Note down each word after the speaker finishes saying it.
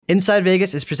Inside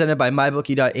Vegas is presented by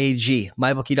MyBookie.ag.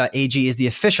 MyBookie.ag is the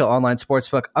official online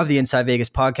sportsbook of the Inside Vegas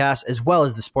podcast, as well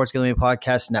as the Sports Gambling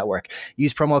Podcast Network.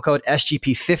 Use promo code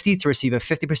SGP50 to receive a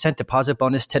 50% deposit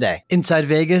bonus today. Inside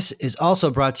Vegas is also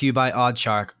brought to you by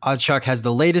OddsShark. OddsShark has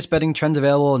the latest betting trends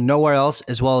available nowhere else,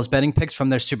 as well as betting picks from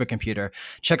their supercomputer.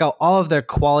 Check out all of their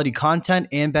quality content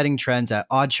and betting trends at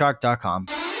oddshark.com.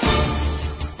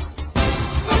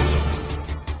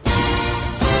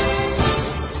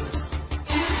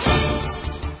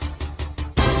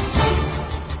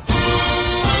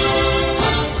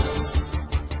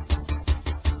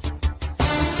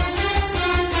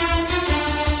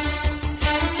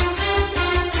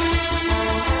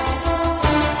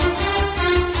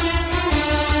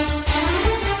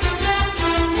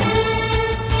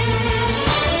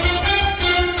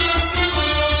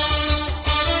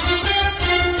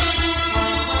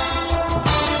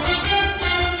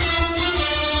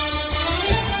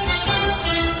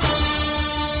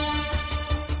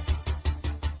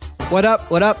 What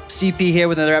up? What up? CP here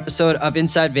with another episode of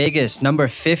Inside Vegas, number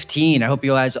 15. I hope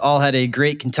you guys all had a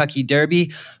great Kentucky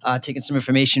Derby, taking some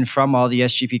information from all the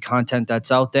SGP content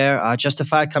that's out there.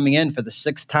 Justified coming in for the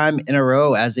 6th time in a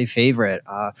row as a favorite.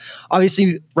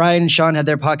 Obviously, Ryan and Sean had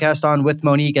their podcast on with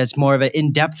Monique as more of an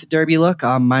in-depth Derby look.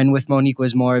 Mine with Monique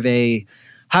was more of a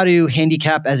how to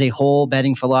handicap as a whole,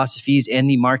 betting philosophies, and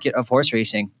the market of horse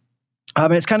racing.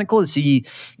 And it's kind of cool to see,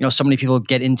 so many people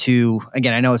get into,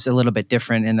 again, I know it's a little bit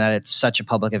different in that it's such a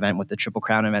public event with the Triple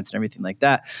Crown events and everything like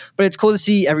that. But it's cool to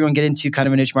see everyone get into kind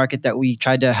of a niche market that we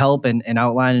tried to help and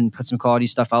outline and put some quality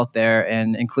stuff out there,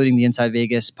 and including the Inside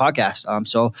Vegas podcast.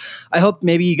 So I hope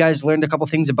maybe you guys learned a couple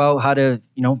things about how to,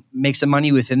 make some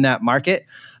money within that market.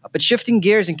 But shifting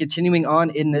gears and continuing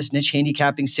on in this niche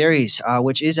handicapping series,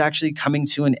 which is actually coming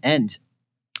to an end.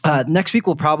 Next week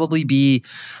will probably be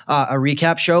a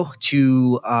recap show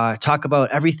to talk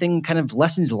about everything, kind of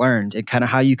lessons learned and kind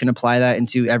of how you can apply that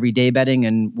into everyday betting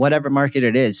and whatever market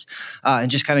it is,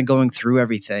 and just kind of going through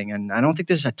everything. And I don't think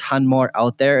there's a ton more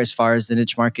out there as far as the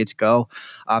niche markets go.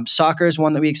 Soccer is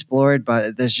one that we explored,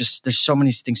 but there's so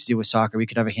many things to do with soccer. We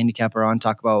could have a handicapper on,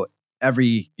 talk about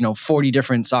every 40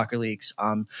 different soccer leagues.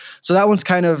 So that one's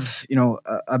kind of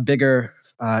a bigger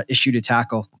issue to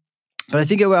tackle. But I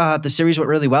think the series went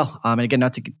really well. And again,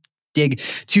 not to dig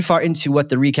too far into what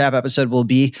the recap episode will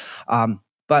be,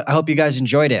 but I hope you guys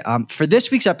enjoyed it. For this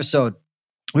week's episode,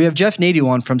 we have Jeff Nadu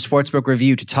on from Sportsbook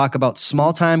Review to talk about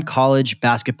small-time college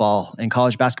basketball and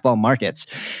college basketball markets.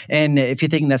 And if you're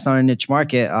thinking that's not a niche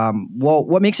market, well,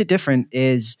 what makes it different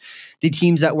is the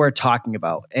teams that we're talking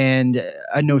about. And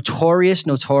a notorious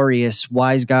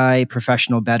wise guy,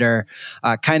 professional bettor,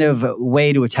 kind of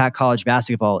way to attack college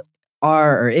basketball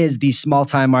is these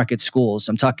small-time market schools.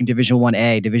 I'm talking Division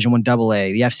 1A, Division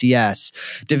 1AA, the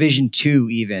FCS, Division 2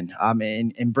 even,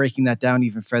 and breaking that down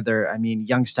even further. I mean,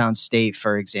 Youngstown State,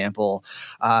 for example,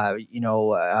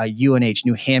 UNH,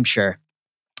 New Hampshire,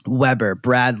 Weber,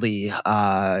 Bradley,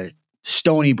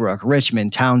 Stony Brook,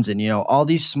 Richmond, Townsend, all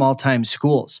these small-time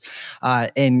schools.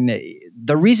 And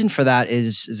the reason for that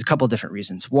is a couple of different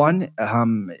reasons. One,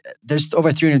 there's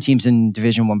over 300 teams in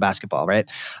Division I basketball, right?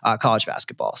 College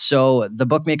basketball. So the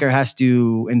bookmaker has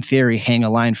to, in theory, hang a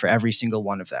line for every single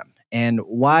one of them. And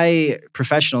why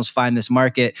professionals find this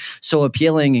market so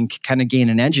appealing and kind of gain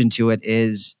an edge into it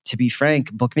is, to be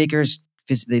frank, bookmakers,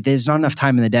 there's not enough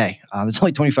time in the day. There's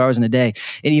only 24 hours in a day.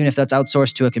 And even if that's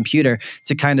outsourced to a computer,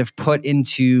 to kind of put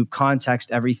into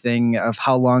context everything of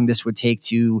how long this would take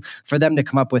for them to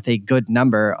come up with a good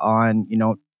number on,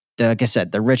 like I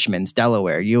said, the Richmonds,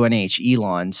 Delaware, UNH,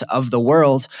 Elons of the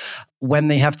world, when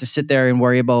they have to sit there and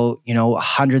worry about,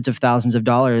 hundreds of thousands of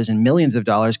dollars and millions of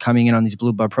dollars coming in on these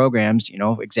blue blood programs,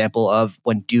 example of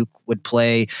when Duke would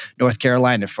play North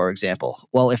Carolina, for example.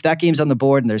 Well, if that game's on the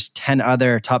board and there's 10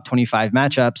 other top 25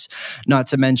 matchups, not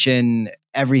to mention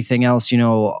everything else,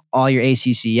 all your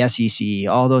ACC, SEC,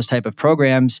 all those type of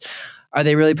programs, are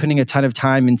they really putting a ton of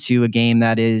time into a game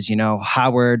that is,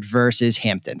 Howard versus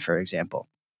Hampton, for example?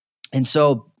 And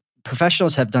so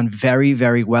professionals have done very,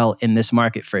 very well in this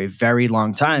market for a very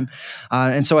long time.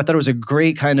 And so I thought it was a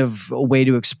great kind of way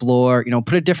to explore,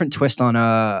 put a different twist on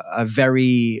a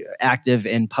very active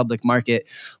and public market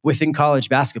within college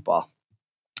basketball.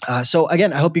 So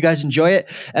again, I hope you guys enjoy it.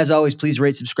 As always, please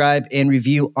rate, subscribe, and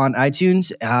review on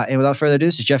iTunes. And without further ado,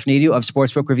 this is Jeff Nadu of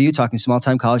Sportsbook Review talking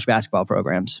small-time college basketball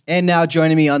programs. And now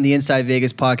joining me on the Inside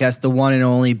Vegas podcast, the one and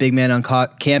only big man on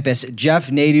campus, Jeff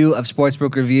Nadu of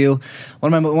Sportsbook Review.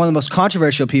 One of the most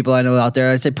controversial people I know out there.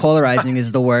 I'd say polarizing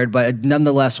is the word, but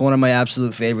nonetheless, one of my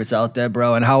absolute favorites out there,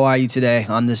 bro. And how are you today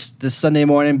on this Sunday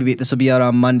morning? This will be out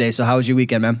on Monday. So how was your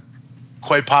weekend, man?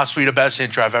 quite possibly the best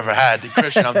intro I've ever had.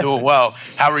 Christian, I'm doing well.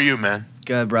 How are you, man?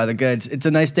 Good, brother. Good. It's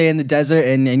a nice day in the desert,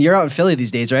 and you're out in Philly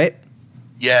these days, right?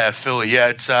 Yeah, Philly. Yeah,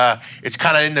 it's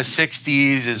kind of in the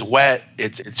 60s. It's wet.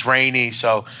 It's rainy.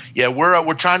 So yeah,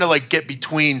 we're trying to like get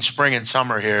between spring and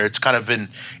summer here. It's kind of been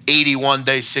 80 one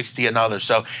day, 60 another.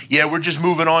 So yeah, we're just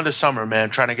moving on to summer, man.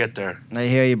 Trying to get there. I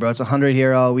hear you, bro. It's 100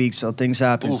 here all week, so things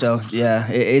happen. Oof. So yeah,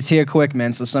 it's here quick,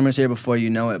 man. So summer's here before you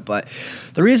know it. But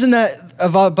the reason that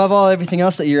above all everything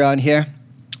else that you're on here,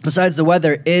 besides the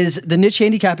weather, is the niche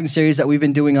handicapping series that we've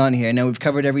been doing on here. Now, we've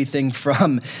covered everything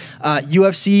from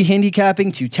UFC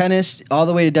handicapping to tennis, all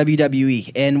the way to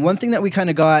WWE. And one thing that we kind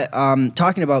of got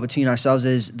talking about between ourselves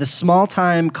is the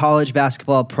small-time college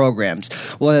basketball programs,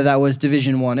 whether that was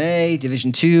Division 1A,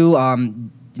 Division 2,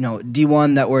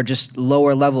 D1 that were just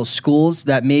lower level schools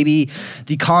that maybe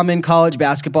the common college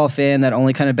basketball fan that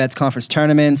only kind of bets conference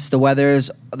tournaments, the weather,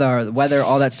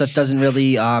 all that stuff doesn't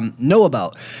really know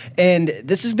about. And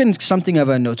this has been something of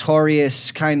a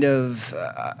notorious kind of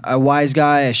a wise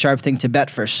guy, a sharp thing to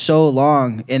bet for so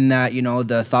long, in that,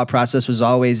 the thought process was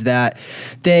always that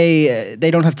they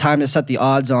don't have time to set the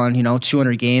odds on,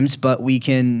 200 games, but we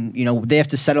can, they have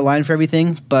to set a line for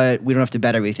everything, but we don't have to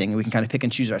bet everything. We can kind of pick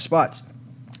and choose our spots.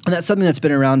 And that's something that's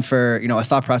been around for, a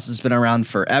thought process that's been around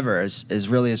forever, is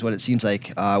what it seems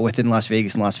like within Las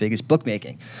Vegas and Las Vegas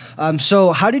bookmaking.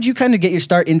 So how did you kind of get your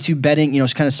start into betting,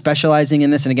 kind of specializing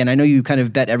in this? And again, I know you kind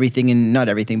of bet everything and not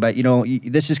everything, but,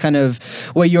 this is kind of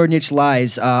where your niche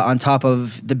lies on top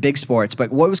of the big sports.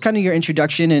 But what was kind of your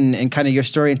introduction and kind of your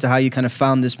story into how you kind of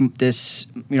found this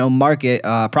market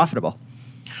profitable?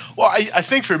 Well, I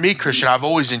think for me, Christian, I've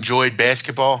always enjoyed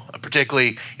basketball,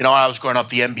 particularly, I was growing up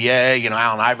the NBA,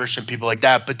 Allen Iverson, people like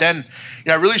that. But then,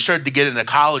 I really started to get into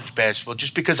college basketball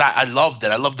just because I loved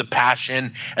it. I loved the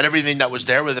passion and everything that was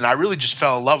there with it. And I really just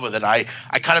fell in love with it. I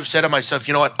kind of said to myself,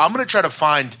 you know what, I'm going to try to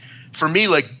find, for me,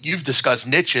 like you've discussed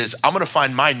niches, I'm going to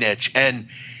find my niche. And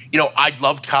I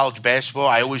loved college basketball.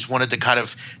 I always wanted to kind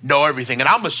of know everything. And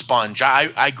I'm a sponge.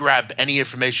 I grab any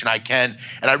information I can.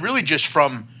 And I really just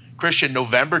from Christian,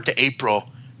 November to April,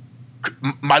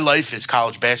 my life is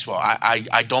college basketball.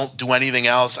 I don't do anything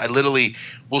else. I literally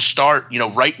will start,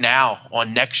 right now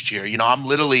on next year. I'm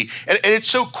literally – and it's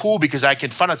so cool because I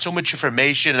can find out so much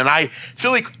information, and I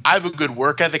feel like I have a good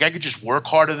work ethic. I could just work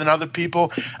harder than other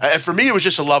people. And for me, it was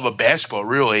just a love of basketball,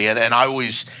 really. And I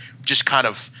always just kind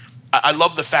of – I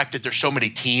love the fact that there's so many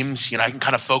teams. I can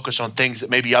kind of focus on things that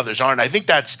maybe others aren't. I think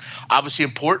that's obviously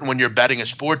important when you're betting a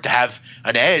sport to have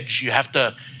an edge. You have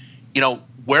to –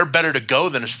 where better to go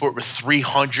than a sport with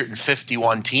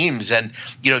 351 teams? And,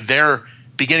 they're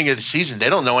beginning of the season, they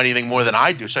don't know anything more than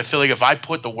I do. So I feel like if I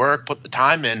put the work, put the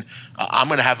time in, I'm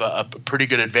going to have a pretty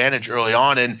good advantage early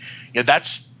on. And,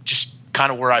 that's just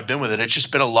kind of where I've been with it. It's just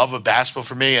been a love of basketball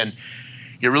for me. And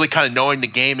you're really kind of knowing the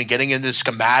game and getting into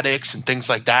schematics and things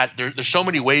like that. There's so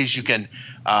many ways you can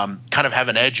kind of have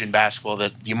an edge in basketball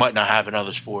that you might not have in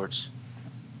other sports.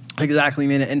 Exactly,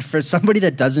 man. And for somebody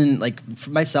that doesn't, like for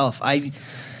myself,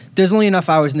 there's only enough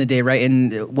hours in the day, right?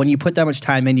 And when you put that much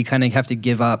time in, you kind of have to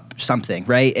give up something,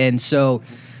 right? And so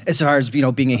as far as,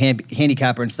 being a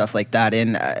handicapper and stuff like that,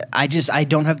 and I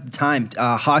don't have the time.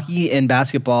 Hockey and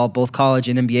basketball, both college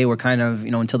and NBA, were kind of,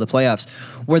 until the playoffs,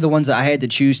 were the ones that I had to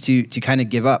choose to kind of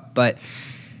give up. But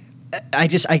I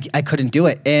couldn't do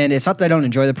it. And it's not that I don't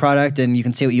enjoy the product, and you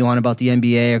can say what you want about the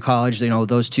NBA or college,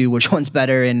 those two, which one's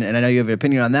better, and I know you have an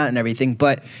opinion on that and everything,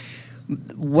 but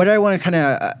what I want to kind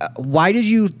of, why did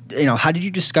you, how did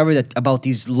you discover that about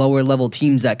these lower level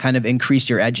teams that kind of increased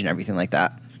your edge and everything like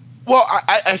that? Well,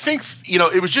 I think,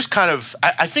 it was just kind of,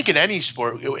 I think in any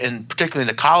sport, and particularly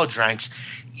in the college ranks,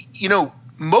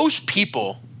 most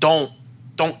people don't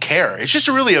care. It's just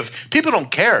people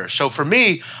don't care. So for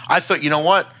me, I thought, you know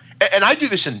what? And I do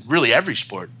this in really every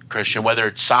sport, Christian, whether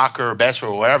it's soccer or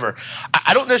basketball or whatever.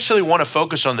 I don't necessarily want to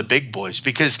focus on the big boys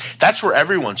because that's where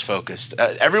everyone's focused.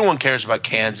 Everyone cares about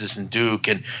Kansas and Duke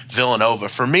and Villanova.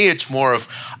 For me, it's more of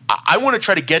I want to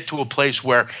try to get to a place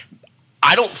where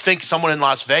I don't think someone in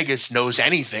Las Vegas knows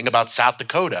anything about South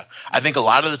Dakota. I think a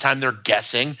lot of the time they're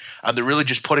guessing. They're really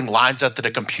just putting lines out that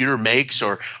a computer makes,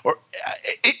 or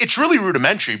it's really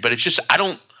rudimentary. But it's just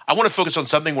I want to focus on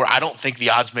something where I don't think the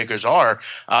odds makers are,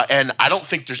 and I don't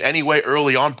think there's any way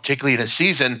early on, particularly in a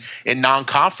season in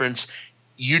non-conference,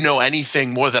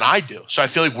 anything more than I do. So I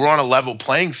feel like we're on a level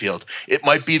playing field. It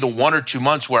might be the 1 or 2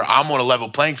 months where I'm on a level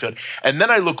playing field, and then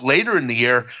I look later in the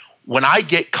year when I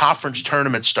get conference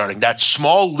tournaments starting, that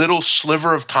small little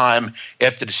sliver of time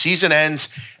after the season ends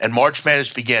and March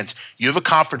Madness begins. You have a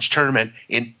conference tournament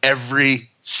in every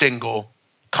single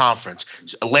conference.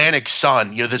 Atlantic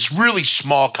Sun, this really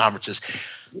small conferences.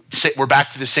 we're back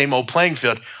to the same old playing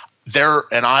field.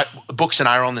 Books and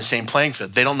I are on the same playing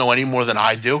field. They don't know any more than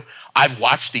I do. I've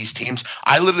watched these teams.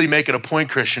 I literally make it a point,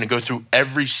 Christian, to go through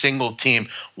every single team,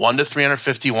 1 to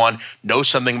 351, know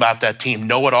something about that team,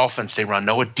 know what offense they run,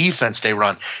 know what defense they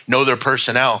run, know their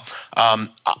personnel.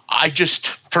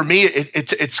 For me,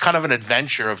 it's kind of an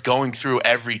adventure of going through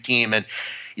every team and,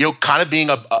 kind of being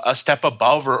a step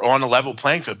above or on a level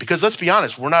playing field. Because let's be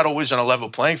honest, we're not always on a level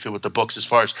playing field with the books as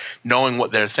far as knowing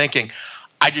what they're thinking.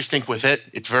 I just think with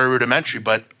it's very rudimentary,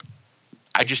 but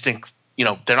I just think,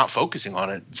 they're not focusing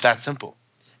on it. It's that simple.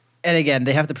 And again,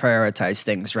 they have to prioritize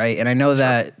things, right? And I know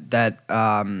that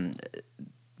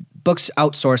books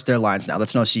outsource their lines now.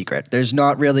 That's no secret. There's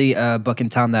not really a book in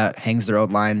town that hangs their own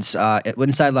lines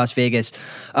inside Las Vegas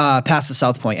past the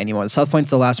South Point anymore. The South Point's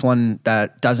the last one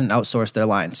that doesn't outsource their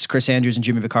lines. Chris Andrews and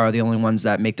Jimmy Vaccaro are the only ones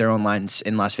that make their own lines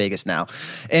in Las Vegas now.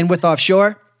 And with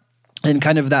offshore and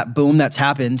kind of that boom that's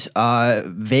happened,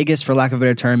 Vegas, for lack of a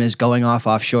better term, is going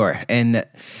offshore. And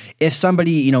if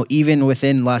somebody, even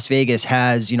within Las Vegas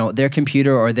has, their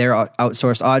computer or their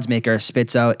outsourced odds maker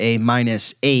spits out a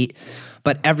 -8,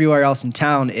 but everywhere else in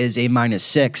town is a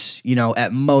 -6,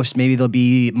 at most, maybe they'll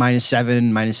be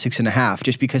 -7, -6.5,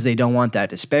 just because they don't want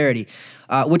that disparity.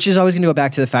 Which is always going to go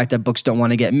back to the fact that books don't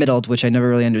want to get middled, which I never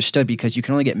really understood, because you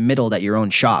can only get middled at your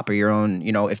own shop or your own,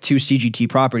 if two CGT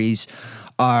properties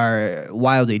are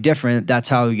wildly different, that's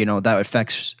how, that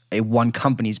affects one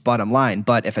company's bottom line.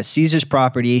 But if a Caesars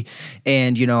property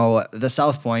and, the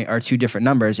South Point are two different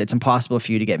numbers, it's impossible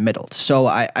for you to get middled. So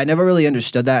I never really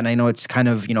understood that. And I know it's kind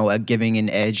of, a giving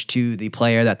an edge to the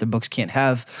player that the books can't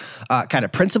have kind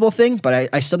of principle thing, but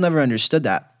I still never understood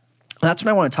that. And that's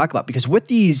what I want to talk about, because with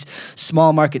these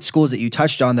small market schools that you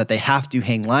touched on that they have to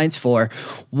hang lines for,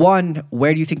 one,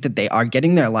 where do you think that they are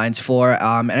getting their lines for?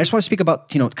 And I just want to speak about,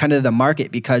 kind of the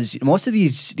market, because most of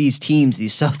these teams,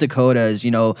 these South Dakotas,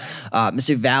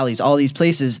 Mississippi Valleys, all these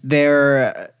places,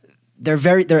 they're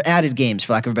added games,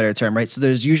 for lack of a better term, right? So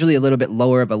there's usually a little bit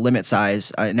lower of a limit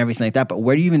size and everything like that. But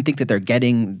where do you even think that they're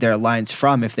getting their lines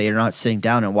from if they are not sitting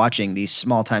down and watching these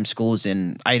small time schools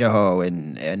in Idaho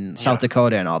and South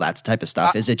Dakota and all that type of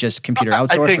stuff? Is it just computer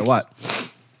outsourced or what?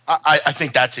 I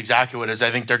think that's exactly what it is.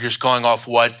 I think they're just going off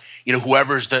what,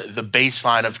 whoever's the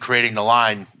baseline of creating the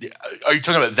line. Are you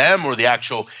talking about them or the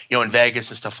actual, in Vegas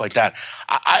and stuff like that?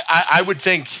 I would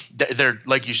think that they're,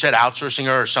 like you said, outsourcing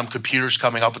or some computers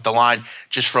coming up with the line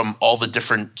just from all the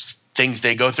different things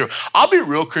they go through. I'll be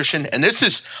real, Christian, and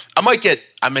I might get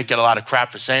a lot of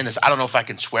crap for saying this. I don't know if I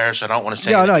can swear, so I don't want to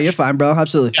say No, you're fine, bro.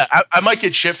 Absolutely. Yeah, I might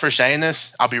get shit for saying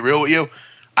this. I'll be real with you.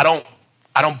 I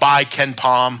don't buy Ken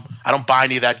Palm. I don't buy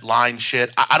any of that line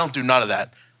shit. I don't do none of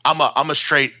that. I'm a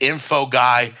straight info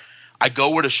guy. I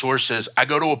go where the source is. I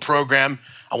go to a program.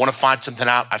 I want to find something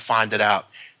out. I find it out.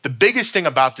 The biggest thing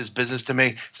about this business to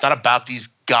me, it's not about these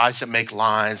guys that make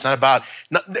lines. It's not about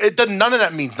none of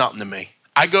that means nothing to me.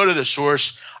 I go to the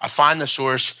source. I find the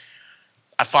source.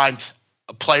 I find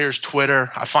a player's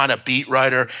Twitter. I find a beat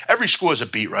writer. Every school has a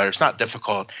beat writer. It's not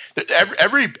difficult.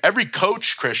 Every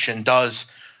coach, Christian,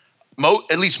 does.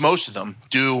 At least most of them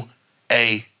do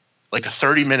a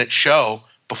 30-minute show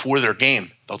before their game.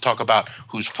 They'll talk about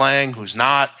who's playing, who's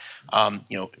not,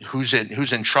 who's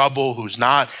in trouble, who's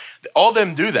not. All of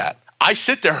them do that. I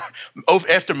sit there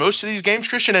after most of these games,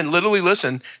 Christian, and literally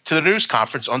listen to the news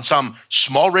conference on some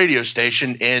small radio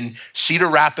station in Cedar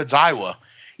Rapids, Iowa.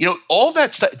 All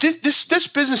that stuff. This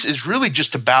business is really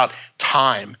just about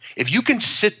time. If you can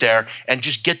sit there and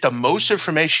just get the most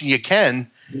information you can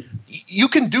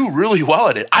do really well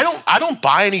at it. I don't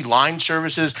buy any line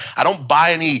services. I don't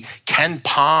buy any Ken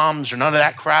Palms or none of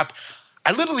that crap.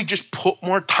 I literally just put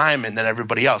more time in than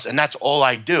everybody else, and that's all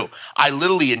I do. I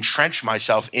literally entrench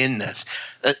myself in this.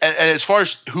 And as far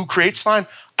as who creates line,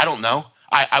 I don't know.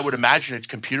 I would imagine it's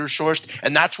computer sourced,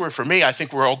 and that's where, for me, I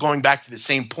think we're all going back to the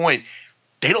same point.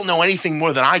 They don't know anything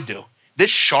more than I do.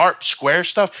 This sharp, square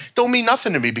stuff don't mean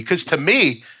nothing to me, because to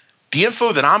me, the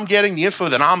info that I'm getting, the info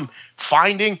that I'm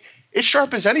finding, it's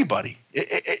sharp as anybody.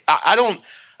 It's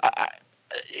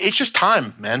just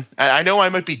time, man. I know I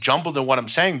might be jumbled in what I'm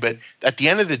saying, but at the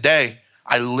end of the day,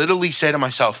 I literally say to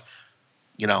myself,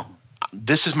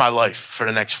 this is my life for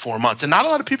the next 4 months. And not a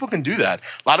lot of people can do that.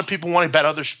 A lot of people want to bet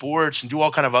other sports and do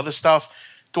all kind of other stuff.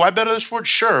 Do I bet other sports?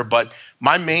 Sure. But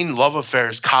my main love affair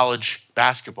is college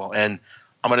basketball, and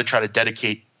I'm going to try to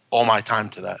dedicate all my time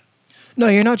to that. No,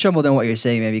 you're not jumbled in what you're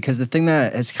saying, man, because the thing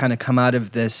that has kind of come out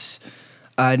of this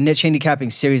niche handicapping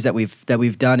series that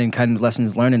we've done and kind of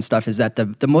lessons learned and stuff is that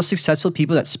the most successful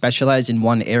people that specialize in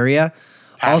one area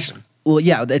Well,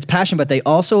 yeah, it's passion, but they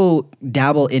also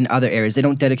dabble in other areas. They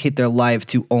don't dedicate their life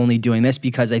to only doing this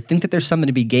because I think that there's something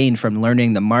to be gained from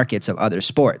learning the markets of other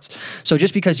sports. So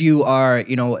just because you are,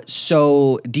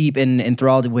 so deep and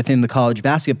enthralled within the college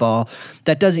basketball,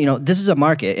 that doesn't, this is a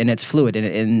market and it's fluid.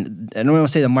 And I don't want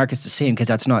to say the market's the same because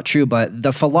that's not true, but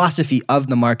the philosophy of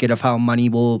the market of how money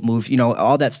will move,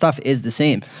 all that stuff is the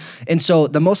same. And so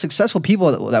the most successful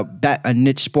people that bet a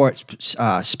niche sports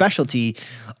specialty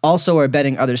also are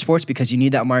betting other sports because you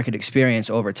need that market experience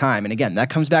over time. And again, that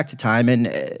comes back to time, and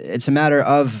it's a matter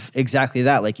of exactly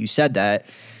that. Like you said, that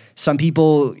some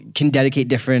people can dedicate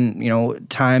different,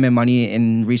 time and money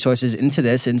and resources into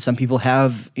this, and some people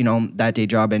have, that day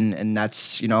job, and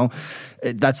that's,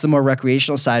 that's the more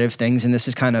recreational side of things. And this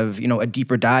is kind of, a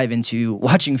deeper dive into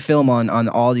watching film on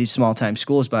all these small time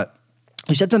schools. But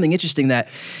you said something interesting that,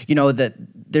 that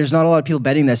there's not a lot of people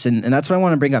betting this. And that's what I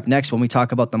want to bring up next when we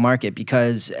talk about the market,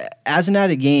 because as an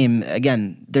added game,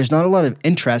 again, there's not a lot of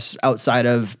interest outside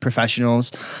of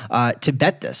professionals to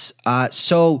bet this.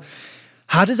 So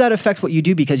how does that affect what you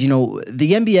do? Because, the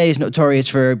NBA is notorious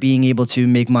for being able to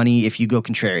make money if you go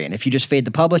contrarian. If you just fade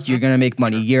the public, you're going to make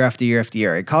money year after year after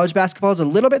year. College basketball is a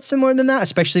little bit similar than that,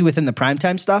 especially within the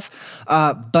primetime stuff.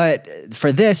 But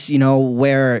for this,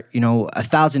 where,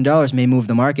 $1,000 may move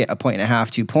the market 1.5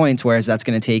 2 points, whereas that's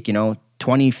going to take,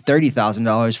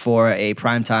 $20,000-$30,000 for a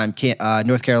primetime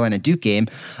North Carolina Duke game.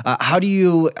 How do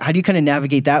you kind of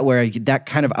navigate that, where that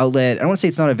kind of outlet, I don't want to say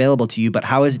it's not available to you, but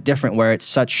how is it different where it's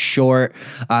such short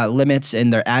limits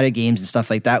and they're added games and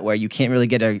stuff like that, where you can't really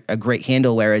get a great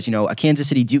handle, whereas, a Kansas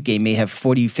City Duke game may have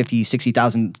 40, 50,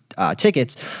 60,000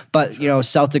 tickets, but,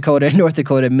 South Dakota and North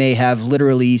Dakota may have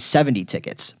literally 70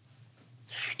 tickets.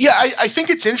 Yeah, I think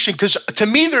it's interesting because to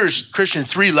me, there's, Christian,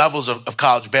 three levels of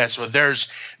college basketball.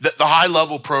 There's the high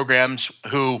level programs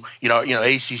who,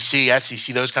 ACC,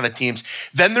 SEC, those kind of teams.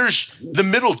 Then there's the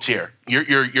middle tier,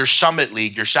 your Summit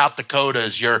League, your South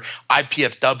Dakotas, your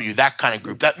IPFW, that kind of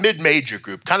group, that mid-major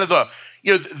group, kind of the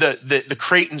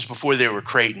Creightons before they were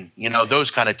Creighton,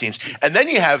 those kind of teams. And then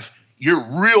you have your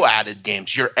real added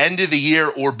games, your end of the year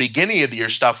or beginning of the year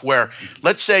stuff where,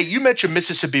 let's say you mentioned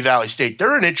Mississippi Valley State.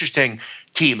 They're an interesting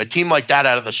team, a team like that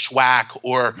out of the SWAC,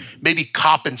 or maybe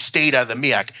Coppin State out of the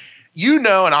MEAC. And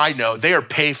I know they are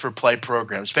pay-for-play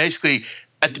programs. Basically,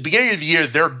 at the beginning of the year,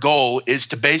 their goal is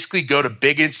to basically go to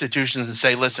big institutions and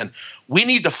say, listen, we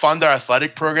need to fund our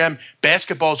athletic program.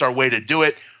 Basketball is our way to do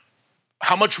it.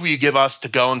 How much will you give us to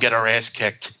go and get our ass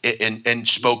kicked in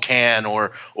Spokane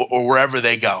or wherever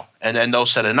they go? And then they'll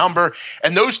set a number.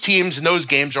 And those teams and those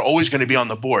games are always going to be on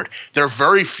the board. There are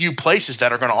very few places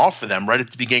that are going to offer them right at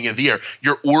the beginning of the year.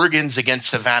 Your Oregons against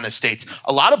Savannah States.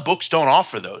 A lot of books don't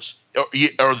offer those,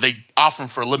 or they offer them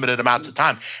for limited amounts of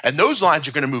time. And those lines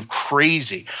are going to move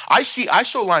crazy. I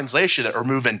saw lines last year that are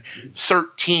moving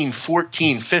 13,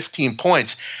 14, 15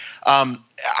 points.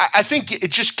 I think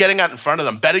it's just getting out in front of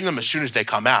them, betting them as soon as they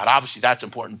come out. Obviously, that's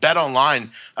important. Bet Online,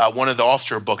 one of the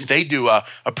offshore books, they do a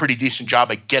pretty decent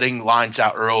job at getting lines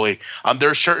out early. There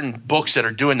are certain books that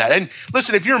are doing that. And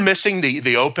listen, if you're missing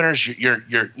the openers,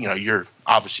 you're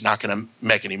obviously not going to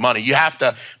make any money. You have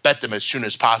to bet them as soon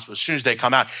as possible, as soon as they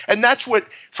come out. And that's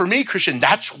what, for me, Christian,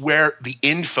 that's where the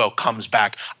info comes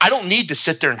back. I don't need to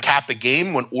sit there and cap a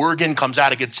game when Oregon comes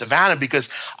out against Savannah because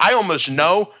I almost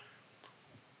know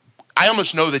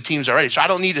the teams already, so I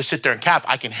don't need to sit there and cap.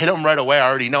 I can hit them right away. I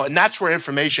already know. And that's where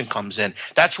information comes in.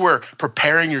 That's where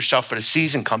preparing yourself for the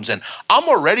season comes in. I'm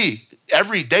already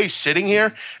every day sitting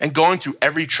here and going through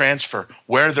every transfer,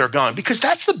 where they're going. Because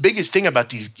that's the biggest thing about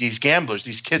these gamblers,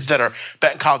 these kids that are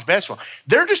betting college basketball.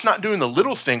 They're just not doing the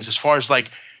little things as far as like,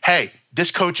 hey,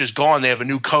 this coach is gone, they have a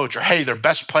new coach, or hey, their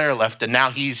best player left and now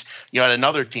he's at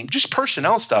another team, just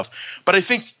personnel stuff. But I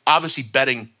think obviously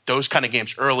betting those kind of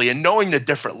games early and knowing the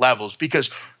different levels,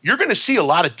 because you're going to see a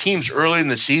lot of teams early in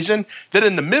the season that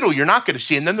in the middle you're not going to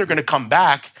see, and then they're going to come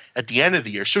back at the end of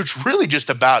the year. So it's really just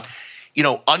about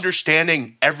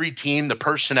understanding every team, the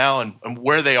personnel, and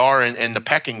where they are in the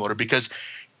pecking order, because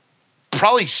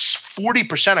probably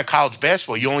 40% of college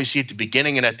basketball, you only see at the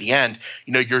beginning and at the end.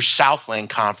 Your Southland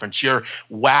Conference, your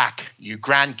WAC, your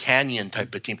Grand Canyon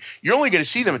type of team. You're only going to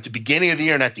see them at the beginning of the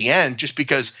year and at the end, just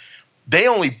because they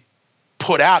only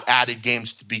put out added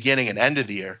games at the beginning and end of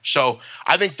the year. So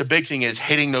I think the big thing is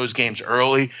hitting those games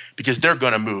early, because they're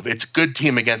going to move. It's a good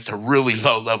team against a really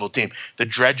low-level team. The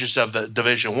dredges of the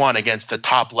Division I against the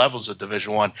top levels of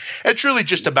Division I. It's really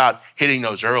just about hitting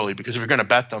those early, because if you're going to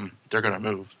bet them, they're going to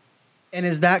move. And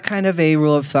is that kind of a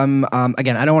rule of thumb?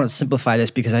 Again, I don't want to simplify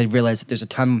this because I realize that there's a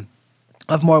ton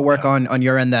of more work on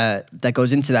your end that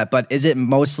goes into that. But is it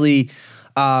mostly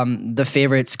the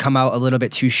favorites come out a little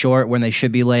bit too short when they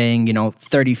should be laying,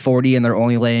 30, 40, and they're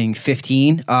only laying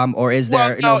 15? Or is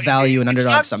there no value in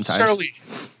underdogs sometimes?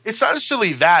 It's not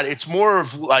necessarily that. It's more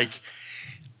of like,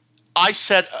 I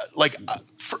said,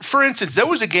 for instance, there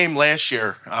was a game last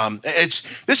year.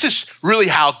 This is really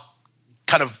how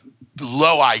kind of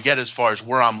low I get as far as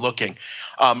where I'm looking.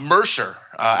 Mercer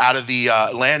out of the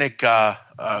Atlantic, the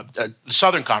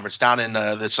Southern Conference down in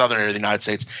the southern area of the United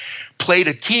States, played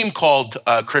a team called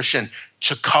Christian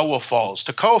Toccoa Falls.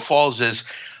 Toccoa Falls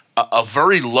is a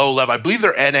very low level. I believe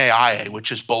they're NAIA, which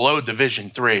is below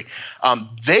Division III.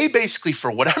 They basically,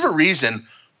 for whatever reason,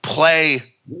 play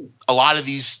a lot of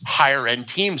these higher end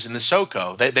teams in the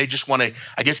SoCo. They just want to,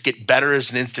 I guess, get better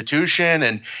as an institution,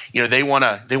 and they want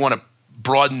to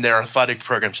broaden their athletic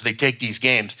program, so they take these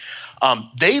games.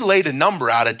 They laid a number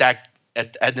out at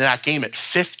that game at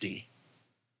 50.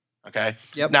 Okay.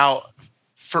 Yep. Now,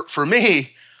 for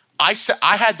me, I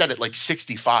had that at like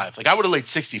 65. Like I would have laid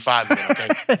 65 again,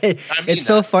 okay? It's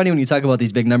so funny when you talk about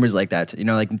these big numbers like that.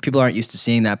 Like people aren't used to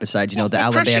seeing that besides, the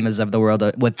Alabamas of the world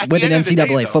with an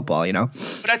NCAA football,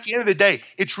 But at the end of the day,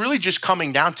 it's really just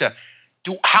coming down to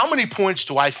how many points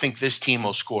do I think this team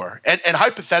will score? And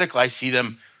hypothetically, I see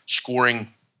them scoring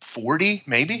 40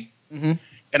 maybe. Mm-hmm.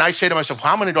 And I say to myself,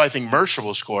 how many do I think Mercer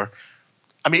will score?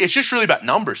 I mean, it's just really about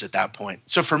numbers at that point.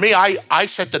 So for me, I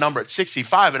set the number at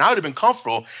 65, and I would have been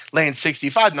comfortable laying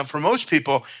 65. Now, for most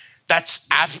people, that's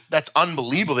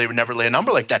unbelievable. They would never lay a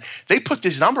number like that. They put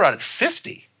this number out at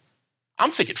 50.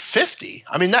 I'm thinking 50.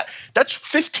 I mean, that's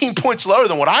 15 points lower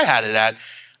than what I had it at.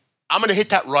 I'm going to hit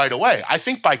that right away. I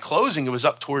think by closing, it was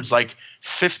up towards like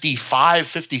 55,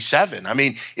 57. I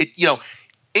mean,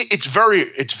 it's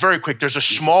very quick. There's a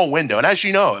small window, and as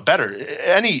you know,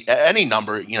 any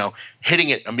number, hitting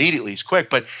it immediately is quick.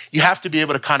 But you have to be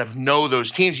able to kind of know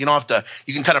those teams. You don't have to.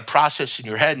 You can kind of process in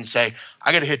your head and say,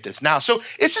 "I got to hit this now." So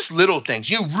it's just little things.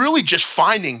 Really just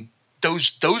finding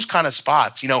those kind of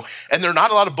spots. And there are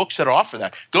not a lot of books that offer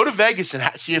that. Go to Vegas and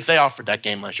see if they offered that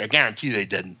game last year. I guarantee they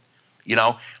didn't.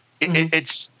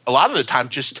 It's a lot of the time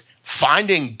just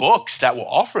finding books that will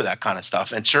offer that kind of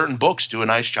stuff, and certain books do a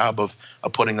nice job of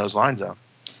putting those lines out.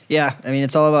 Yeah, I mean,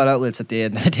 it's all about outlets at the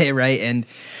end of the day, right? And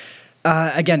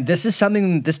again, this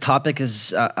topic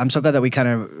is, I'm so glad that we kind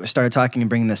of started talking and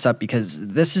bringing this up, because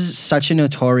this is such a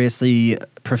notoriously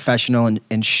professional and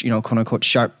quote unquote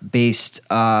sharp-based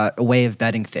way of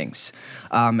betting things.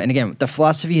 And again, the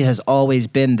philosophy has always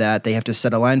been that they have to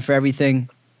set a line for everything.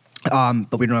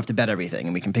 But we don't have to bet everything,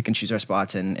 and we can pick and choose our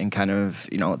spots, and kind of,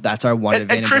 that's our one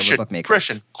advantage over bookmakers.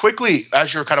 Christian, quickly,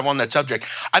 as you're kind of on that subject,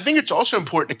 I think it's also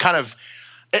important to kind of,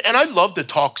 and I'd love to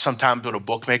talk sometimes with a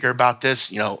bookmaker about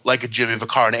this, like a Jimmy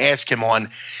Vaccaro, and ask him on,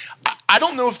 I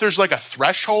don't know if there's like a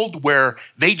threshold where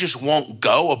they just won't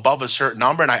go above a certain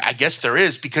number, and I guess there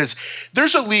is, because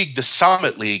there's a league, the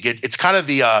Summit League. It's kind of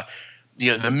the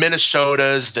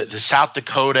Minnesotas, the South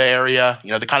Dakota area,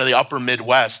 the kind of the upper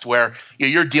Midwest, where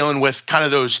you're dealing with kind of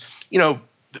those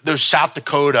South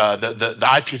Dakota, the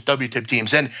IPFW type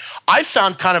teams. And I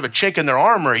found kind of a chink in their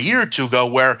armor a year or two ago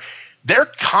where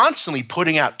they're constantly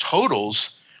putting out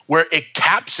totals where it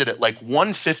caps it at like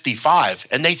 155,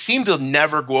 and they seem to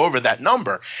never go over that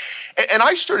number. And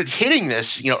I started hitting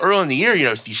this, early in the year,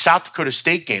 the South Dakota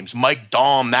State games, Mike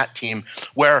Dahm, that team,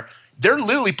 where they're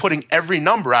literally putting every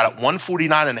number out at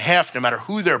 149.5, no matter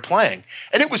who they're playing.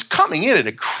 And it was coming in at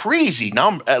a crazy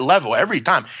level every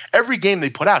time. Every game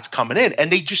they put out's coming in, and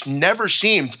they just never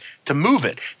seemed to move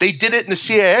it. They did it in the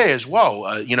CAA as well.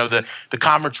 The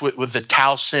conference with the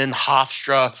Towson,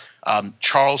 Hofstra,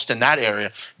 Charleston, that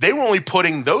area. They were only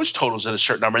putting those totals at a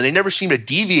certain number, and they never seemed to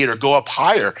deviate or go up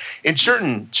higher. In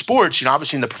certain sports,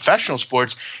 obviously in the professional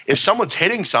sports, if someone's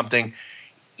hitting something,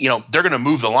 they're going to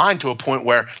move the line to a point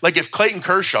where, like, if Clayton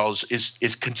Kershaw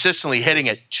is consistently hitting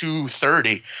at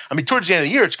 230, I mean, towards the end of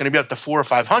the year, it's going to be up to 400 or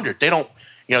 500. They don't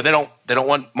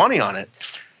want money on it.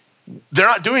 They're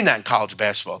not doing that in college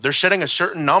basketball. They're setting a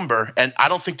certain number, and I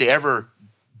don't think they ever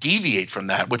deviate from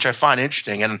that, which I find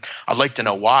interesting. And I'd like to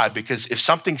know why, because if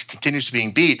something continues to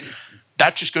being beat,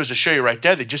 that just goes to show you right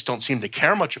there, they just don't seem to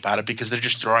care much about it, because they're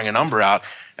just throwing a number out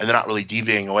and they're not really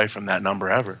deviating away from that number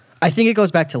ever. I think it goes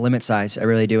back to limit size. I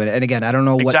really do. And again, I don't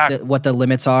know what the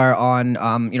limits are on,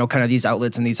 kind of these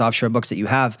outlets and these offshore books that you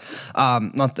have.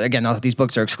 Not that these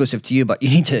books are exclusive to you, but you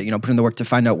need to, put in the work to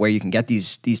find out where you can get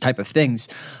these type of things.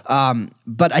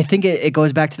 But I think it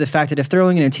goes back to the fact that if they're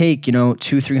only going to take,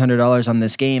 $200-$300 on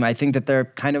this game, I think that they're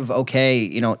kind of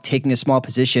okay, taking a small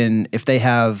position if they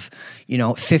have,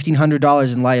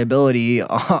 $1,500 in liability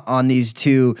on these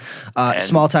two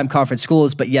small time conference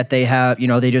schools, but yet they have,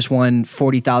 they just won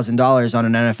 $40,000 $100,000 on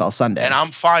an NFL Sunday. And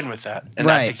I'm fine with that. And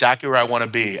Right. that's exactly where I want to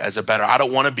be as a bettor. I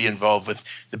don't want to be involved with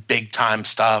the big time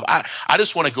stuff. I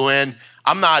just want to go in.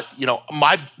 I'm not,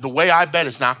 the way I bet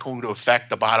is not going to affect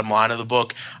the bottom line of the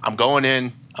book. I'm going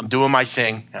in, I'm doing my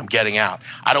thing, I'm getting out.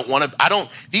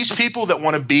 These people that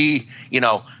want to be,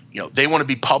 they want to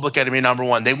be public enemy number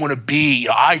one. They want to be,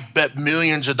 I bet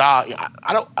millions of dollars.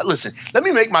 Listen, let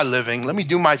me make my living. Let me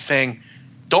do my thing.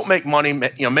 Don't make money,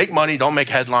 make money, don't make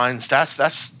headlines.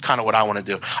 That's kind of what I want to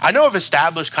do. I know I've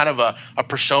established kind of a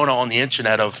persona on the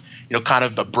internet of, kind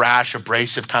of a brash,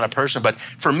 abrasive kind of person. But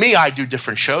for me, I do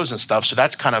different shows and stuff. So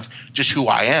that's kind of just who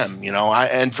I am,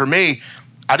 and for me,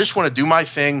 I just want to do my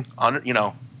thing on,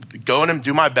 go in and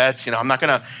do my bets. I'm not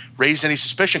going to raise any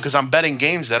suspicion because I'm betting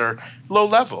games that are low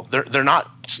level. They're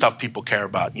not stuff people care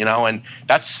about, and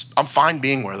I'm fine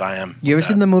being where I am. You ever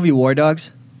seen the movie War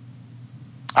Dogs?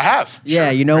 I have.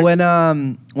 Yeah,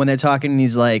 sure. When they're talking, and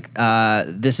he's like,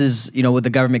 "This is with the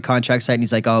government contract site," and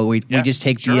he's like, "Oh, we just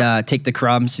take the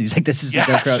crumbs." He's like, "This is the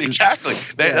crumbs." Exactly.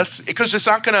 That's because it's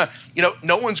not gonna.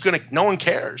 No one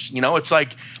cares. It's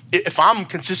like if I'm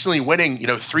consistently winning,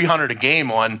 300 a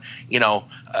game on,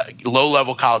 low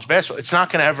level college basketball, it's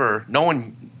not gonna ever. No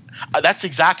one. That's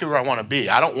exactly where I want to be.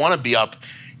 I don't want to be up,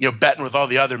 betting with all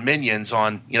the other minions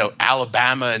on,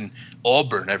 Alabama and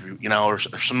Auburn or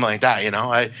something like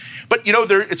that, But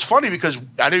it's funny because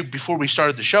I knew before we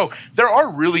started the show, there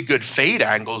are really good fade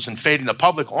angles and fading the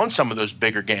public on some of those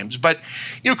bigger games. But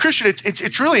Christian,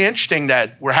 it's really interesting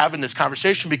that we're having this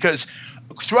conversation because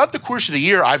throughout the course of the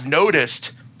year, I've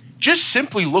noticed just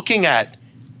simply looking at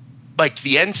like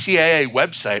the NCAA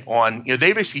website on,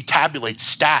 they basically tabulate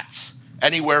stats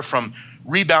anywhere from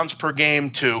rebounds per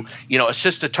game to,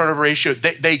 assist to turnover ratio.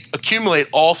 They accumulate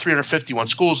all 351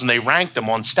 schools and they rank them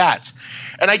on stats.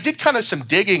 And I did kind of some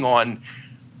digging on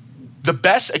the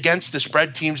best against the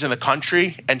spread teams in the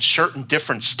country and certain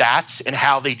different stats and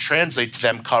how they translate to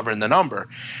them covering the number.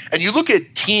 And you look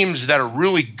at teams that are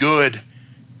really good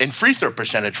in free throw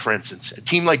percentage, for instance, a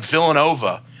team like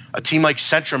Villanova, a team like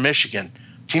Central Michigan,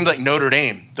 a team like Notre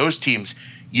Dame, those teams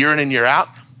year in and year out,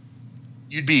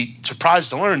 you'd be surprised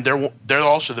to learn they're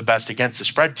also the best against the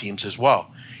spread teams as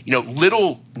well.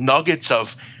 Little nuggets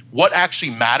of what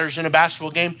actually matters in a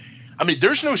basketball game. I mean,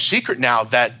 there's no secret now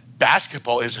that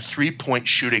basketball is a 3-point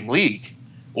shooting league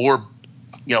or,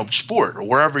 sport or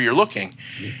wherever you're looking.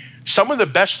 Some of the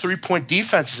best 3-point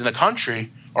defenses in the country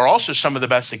are also some of the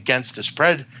best against the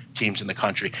spread teams in the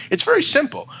country. It's very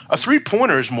simple. A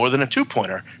 3-pointer is more than a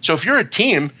 2-pointer. So if you're a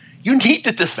team, you need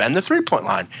to defend the 3-point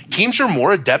line. Teams are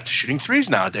more adept at shooting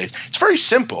threes nowadays. It's very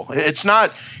simple. It's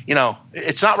not,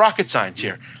 it's not rocket science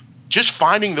here. Just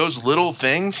finding those little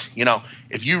things,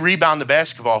 if you rebound the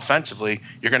basketball offensively,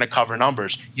 you're going to cover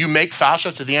numbers. You make foul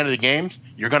shots at the end of the game,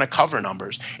 you're going to cover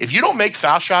numbers. If you don't make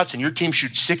foul shots and your team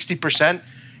shoots 60%,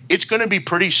 it's going to be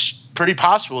pretty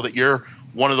possible that you're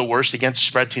one of the worst against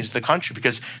spread teams in the country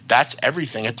because that's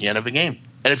everything at the end of a game.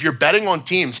 And if you're betting on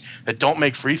teams that don't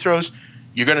make free throws,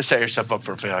 you're going to set yourself up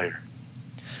for failure.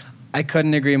 I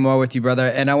couldn't agree more with you, brother.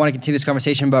 And I want to continue this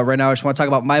conversation, but right now I just want to talk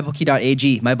about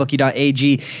MyBookie.ag.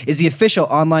 MyBookie.ag is the official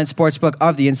online sportsbook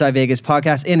of the Inside Vegas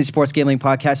podcast and the Sports Gambling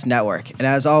Podcast Network. And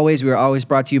as always, we are always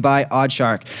brought to you by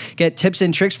OddsShark. Get tips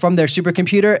and tricks from their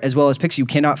supercomputer, as well as picks you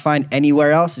cannot find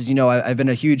anywhere else. As you know, I've been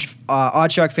a huge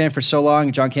OddsShark fan for so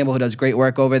long. John Campbell, who does great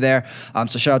work over there.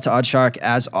 So shout out to OddsShark,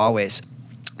 as always.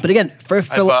 But again, for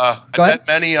Phil,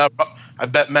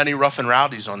 I've bet many rough and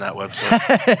rowdies on that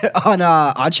website. On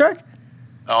OddsShark?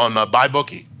 On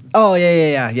BuyBookie. Oh,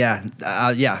 yeah.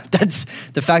 That's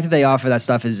the fact that they offer that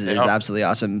stuff is absolutely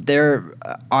awesome. They're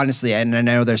honestly, and I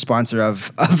know they're sponsor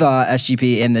of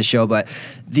SGP in this show, but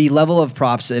the level of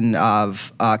props and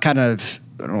of kind of,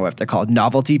 I don't know what they're called,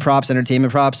 novelty props,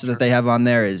 entertainment props that they have on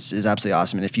there is absolutely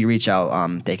awesome. And if you reach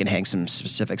out, they can hang some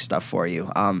specific stuff for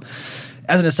you.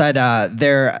 As an aside,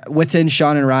 they're within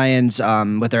Sean and Ryan's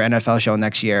with their NFL show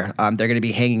next year. They're going to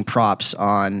be hanging props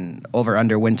on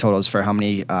over/under win totals for how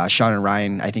many Sean and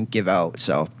Ryan I think give out.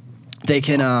 So they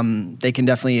can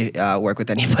definitely work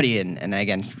with anybody, and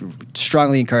again,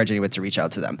 strongly encourage anyone to reach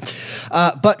out to them.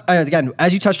 But again,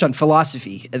 as you touched on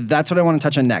philosophy, that's what I want to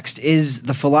touch on next. Is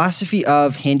the philosophy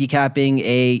of handicapping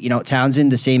a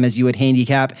Townsend the same as you would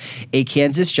handicap a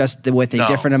Kansas, just with a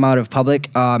different amount of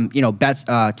public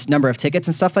bets, number of tickets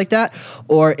and stuff like that,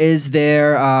 or is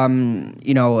there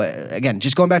again,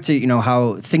 just going back to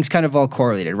how things kind of all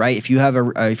correlated, right? If you have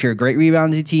if you're a great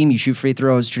rebounding team, you shoot free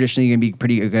throws, traditionally you're going to be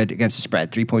pretty good against the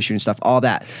spread, 3-point shooting stuff, all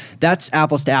that. That's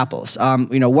apples to apples.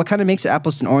 What kind of makes it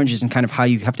apples to oranges and kind of how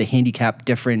you have to handicap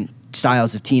different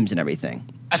styles of teams and everything?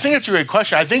 I think that's a great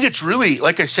question. I think it's really,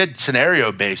 like I said,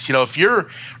 scenario based. If you're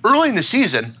early in the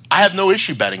season, I have no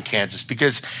issue betting Kansas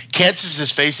because Kansas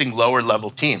is facing lower level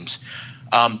teams.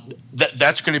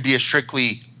 That's going to be a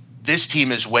strictly, this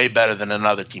team is way better than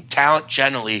another team. Talent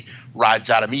generally rides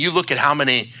out. I mean, you look at how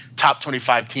many top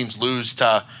 25 teams lose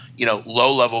to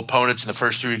low level opponents in the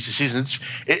first 3 weeks of the season.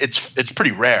 It's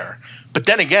pretty rare. But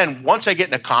then again, once I get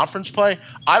into conference play,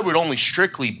 I would only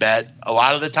strictly bet a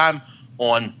lot of the time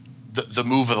on the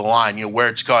move of the line, where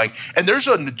it's going. And there's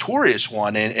a notorious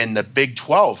one in the Big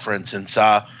 12, for instance,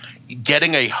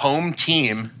 getting a home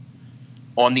team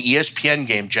on the ESPN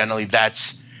game generally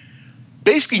that's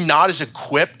basically not as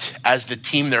equipped as the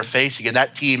team they're facing. And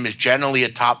that team is generally a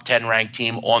top 10 ranked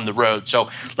team on the road. So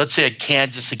let's say a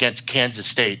Kansas against Kansas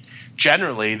State.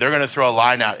 Generally, they're going to throw a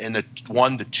line out in the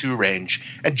 1 to 2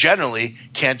 range. And generally,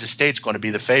 Kansas State's going to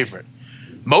be the favorite.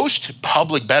 Most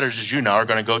public bettors, as you know, are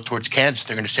going to go towards Kansas.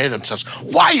 They're going to say to themselves,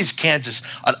 why is Kansas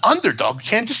an underdog?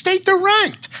 Kansas State, they're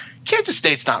ranked. Kansas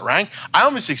State's not ranked. I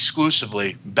almost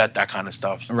exclusively bet that kind of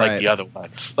stuff, like the other way.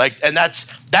 And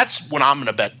that's when I'm going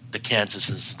to bet the Kansas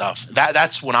and stuff.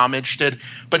 That's when I'm interested.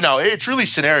 But no, it's really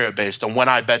scenario based on when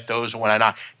I bet those and when I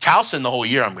not. Towson, the whole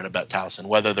year I'm going to bet Towson,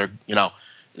 whether they're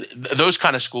those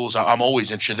kind of schools I'm always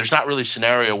interested. There's not really a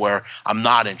scenario where I'm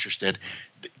not interested.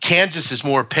 Kansas is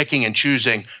more picking and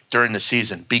choosing during the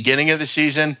season. Beginning of the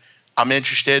season, I'm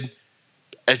interested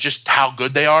at just how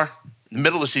good they are.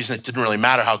 Middle of the season, it didn't really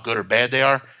matter how good or bad they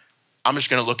are. I'm just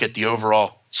going to look at the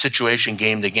overall situation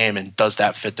game to game, and does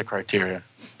that fit the criteria?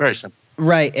 Very simple.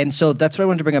 Right. And so that's what I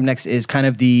wanted to bring up next is kind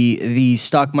of the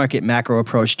stock market macro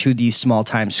approach to these small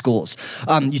time schools.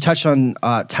 You touched on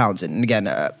Townsend. And again,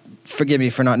 forgive me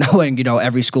for not knowing,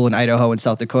 every school in Idaho and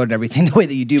South Dakota and everything the way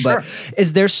that you do, Sure. But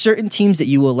is there certain teams that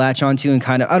you will latch onto and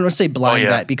kind of, I don't want to say blind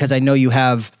bet, because I know you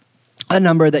have a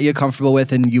number that you're comfortable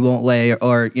with and you won't lay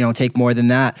or take more than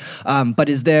that. But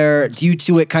do you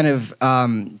do it kind of,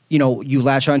 you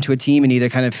latch onto a team and either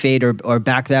kind of fade or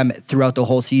back them throughout the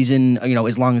whole season,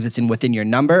 as long as it's within your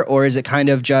number? Or is it kind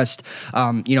of just,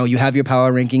 you have your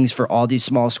power rankings for all these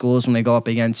small schools when they go up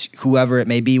against whoever it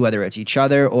may be, whether it's each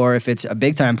other or if it's a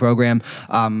big time program,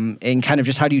 and kind of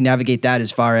just how do you navigate that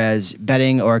as far as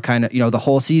betting or kind of, the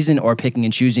whole season or picking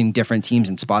and choosing different teams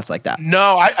and spots like that?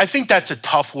 No, I think that's a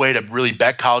tough way to really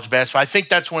bet college basketball. I think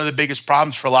that's one of the biggest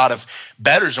problems for a lot of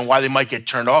bettors and why they might get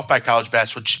turned off by college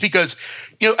basketball, just because,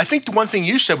 I think the one thing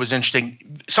you said was interesting.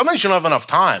 Sometimes you don't have enough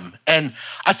time. And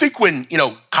I think when,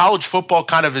 college football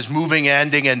kind of is moving,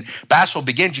 ending, and basketball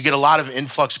begins, you get a lot of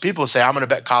influx of people who say, I'm going to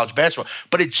bet college basketball.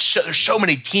 But there's so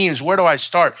many teams. Where do I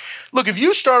start? Look, if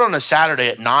you start on a Saturday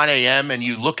at 9 a.m. and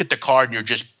you look at the card and you're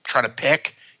just trying to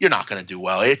pick, you're not going to do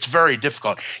well. It's very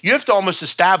difficult. You have to almost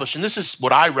establish, and this is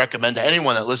what I recommend to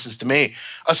anyone that listens to me,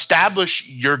 establish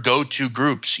your go-to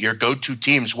groups, your go-to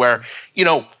teams where,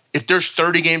 if there's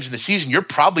 30 games in the season, you're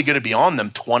probably going to be on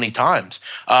them 20 times.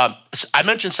 I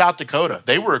mentioned South Dakota.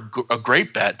 They were a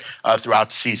great bet throughout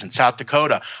the season. South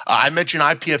Dakota. I mentioned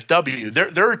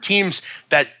IPFW. There are teams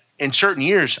that in certain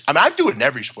years, I do it in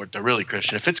every sport, though, really,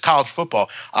 Christian. If it's college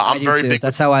football, I'm very big.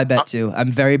 That's how I bet, too.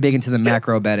 I'm very big into the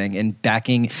macro betting and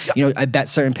backing. I bet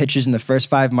certain pitchers in the first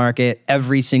 5 market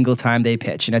every single time they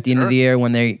pitch. And at the end of the year,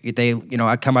 when they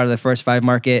I'd come out of the first 5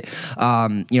 market,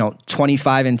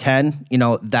 25 and 10,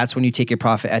 that's when you take your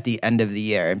profit at the end of the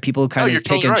year. And people kind of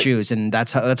pick and choose. And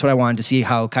that's what I wanted to see,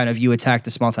 how kind of you attack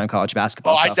the small-time college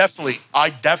basketball stuff.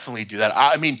 I definitely do that.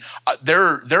 I mean,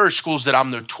 there are schools that I'm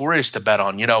notorious to bet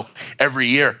on, every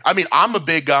year. I mean, I'm a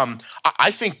big, I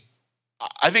think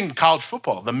in college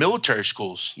football, the military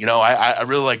schools, I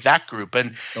really like that group.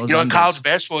 And, in college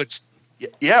basketball, it's,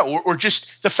 or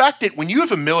just the fact that when you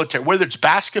have a military, whether it's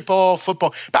basketball,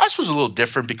 football, basketball's a little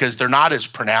different because they're not as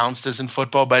pronounced as in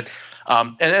football, but,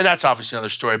 and that's obviously another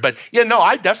story. But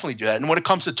I definitely do that. And when it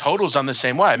comes to totals, I'm the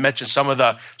same way. I mentioned some of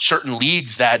the certain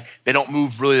leagues that they don't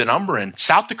move really the number in.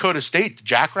 South Dakota State, the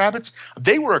Jackrabbits,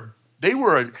 they were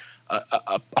a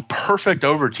perfect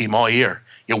over team all year.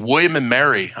 William and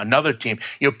Mary, another team.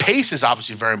 Pace is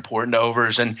obviously very important to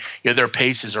overs, and their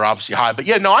paces are obviously high. But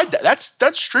that's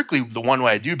strictly the one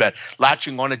way I do bet,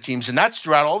 latching on to teams, and that's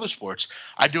throughout all the sports.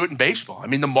 I do it in baseball. I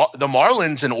mean, the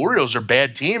Marlins and Orioles are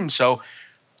bad teams, so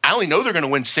I only know they're going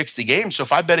to win 60 games. So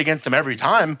if I bet against them every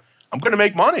time, I'm going to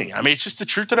make money. I mean, it's just the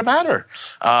truth of the matter.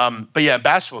 But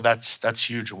basketball, that's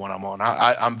huge when I'm on.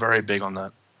 I'm very big on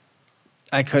that.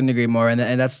 I couldn't agree more. And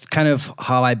that's kind of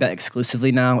how I bet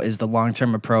exclusively now is the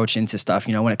long-term approach into stuff.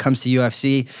 You know, when it comes to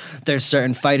UFC, there's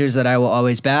certain fighters that I will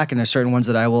always back and there's certain ones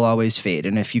that I will always fade.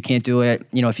 And if you can't do it,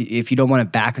 you know, if you don't want to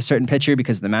back a certain pitcher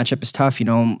because the matchup is tough, you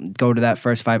don't go to that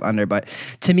first 5 under. But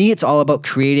to me, it's all about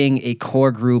creating a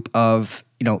core group of,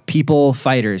 you know, people,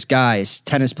 fighters, guys,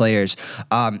 tennis players,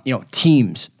 you know,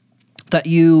 teams. That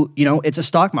you know, it's a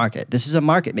stock market. This is a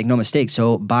market, make no mistake.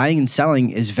 So buying and selling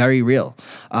is very real.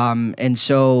 And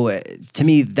so to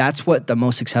me, that's what the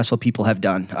most successful people have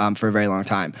done for a very long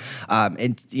time.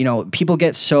 And, you know, people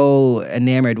get so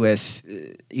enamored with,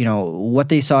 you know, what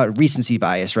they saw at recency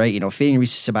bias, right? You know, fading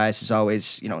recency bias is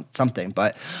always, you know, something.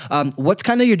 But what's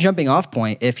kind of your jumping off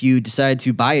point if you decide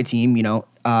to buy a team, you know,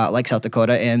 like South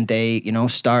Dakota, and they, you know,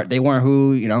 they weren't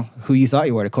who you thought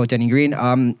you were, to quote Denny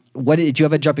Green. What did you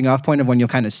have a jumping off point of when you'll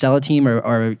kind of sell a team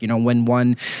or you know, when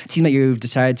one team that you've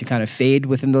decided to kind of fade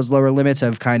within those lower limits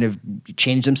have kind of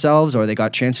changed themselves, or they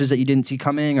got transfers that you didn't see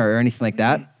coming or anything like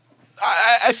that?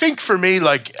 I think for me,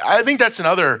 like, I think that's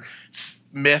another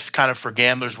myth kind of for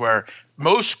gamblers where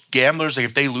most gamblers, like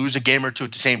if they lose a game or two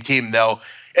at the same team, they'll,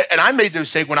 and I made the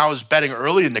mistake when I was betting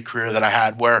early in the career that I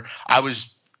had where I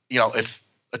was, you know, if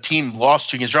a team lost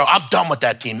 2 games in a row, I'm done with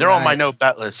that team. They're on my no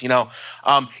bet list. You know,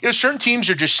 certain teams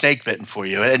are just snake bitten for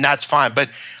you, and that's fine. But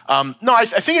no, I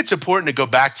think it's important to go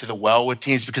back to the well with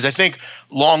teams because I think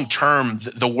long term,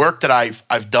 the work that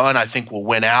I've done, I think will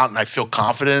win out, and I feel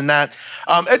confident in that.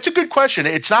 It's a good question.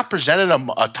 It's not presented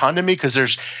a ton to me because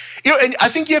there's, you know, and I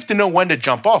think you have to know when to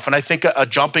jump off. And I think a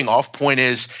jumping off point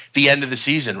is the end of the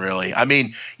season, really. I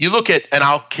mean, you look at, and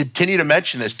I'll continue to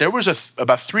mention this, there was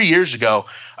about 3 years ago,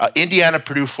 Indiana,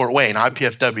 Purdue, Fort Wayne,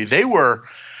 IPFW, they were,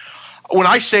 when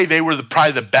I say they were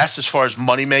probably the best as far as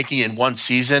money making in one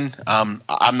season,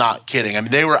 I'm not kidding. I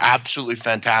mean, they were absolutely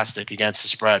fantastic against the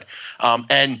spread.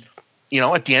 And, you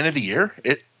know, at the end of the year,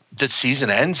 the season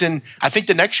ends, and I think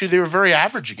the next year they were very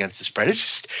average against the spread. It's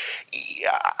just,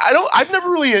 I've never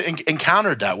really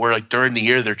encountered that where like during the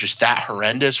year they're just that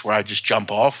horrendous where I just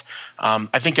jump off.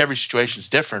 I think every situation is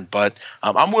different, but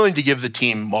I'm willing to give the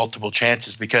team multiple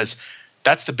chances because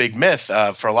that's the big myth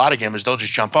for a lot of gamers. They'll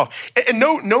just jump off. And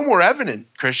no more evident,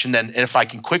 Christian, than, and if I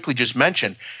can quickly just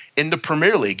mention, in the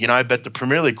Premier League, you know, I bet the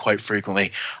Premier League quite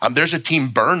frequently. There's a team,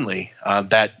 Burnley,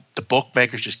 that the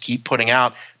bookmakers just keep putting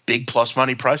out big plus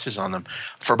money prices on them.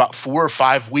 For about 4 or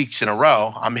 5 weeks in a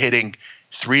row, I'm hitting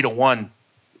 3-1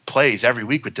 plays every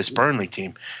week with this Burnley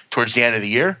team. Towards the end of the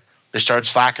year, they started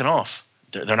slacking off.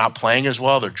 They're not playing as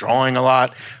well. They're drawing a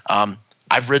lot.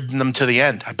 I've ridden them to the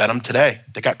end. I bet them today.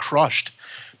 They got crushed.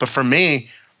 But for me,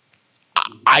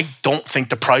 I don't think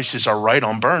the prices are right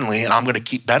on Burnley, and I'm going to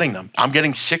keep betting them. I'm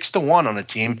getting 6-1 on a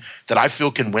team that I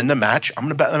feel can win the match. I'm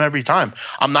going to bet them every time.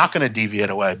 I'm not going to deviate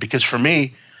away because for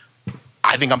me,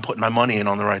 I think I'm putting my money in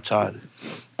on the right side.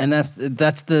 And that's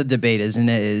the debate, isn't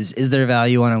it? Is there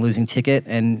value on a losing ticket?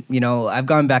 And, you know, I've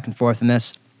gone back and forth in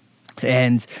this,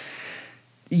 and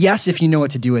yes, if you know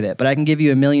what to do with it, but I can give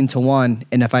you 1,000,000 to 1.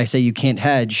 And if I say you can't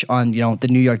hedge on, you know, the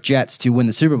New York Jets to win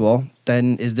the Super Bowl,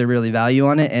 then is there really value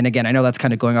on it? And again, I know that's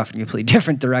kind of going off in a completely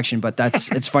different direction, but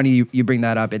it's funny you bring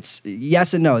that up. It's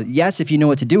yes and no. Yes, if you know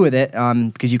what to do with it,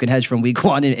 because you can hedge from week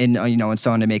 1 and you know, and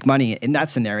so on to make money in that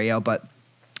scenario. But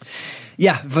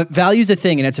yeah, value is a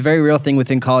thing, and it's a very real thing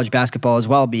within college basketball as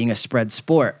well, being a spread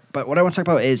sport. But what I want to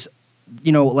talk about is,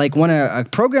 you know, like when a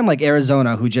program like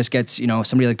Arizona, who just gets, you know,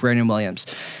 somebody like Brandon Williams,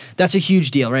 that's a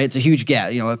huge deal, right? It's a huge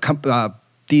get. You know,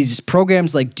 these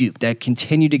programs like Duke that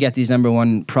continue to get these number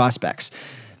 1 prospects.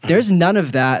 There's none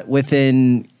of that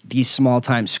within these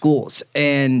small-time schools.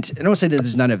 And I don't say that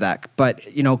there's none of that,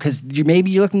 but, you know, because maybe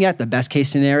you're looking at the best-case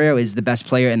scenario is the best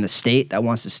player in the state that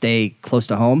wants to stay close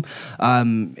to home.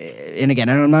 And again,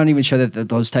 I'm not even sure that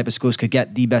those type of schools could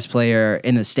get the best player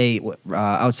in the state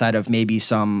outside of maybe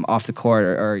some off-the-court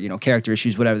or, you know, character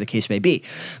issues, whatever the case may be.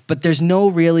 But there's no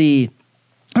really...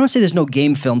 I don't say there's no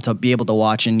game film to be able to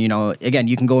watch. And, you know, again,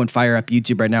 you can go and fire up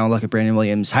YouTube right now and look at Brandon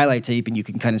Williams' highlight tape, and you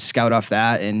can kind of scout off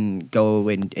that and go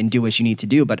and do what you need to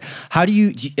do. But how do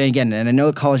you, again, and I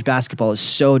know college basketball is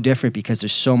so different because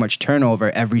there's so much turnover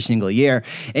every single year.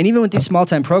 And even with these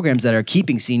small-time programs that are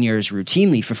keeping seniors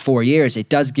routinely for 4 years, it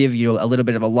does give you a little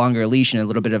bit of a longer leash and a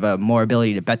little bit of a more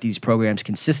ability to bet these programs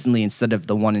consistently instead of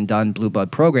the one-and-done blue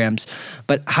blood programs.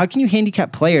 But how can you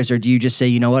handicap players, or do you just say,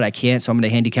 you know what, I can't, so I'm going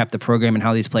to handicap the program and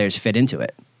how these players fit into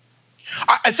it?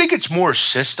 I think it's more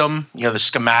system, you know, the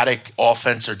schematic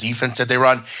offense or defense that they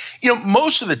run. You know,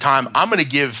 most of the time I'm going to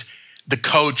give the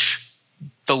coach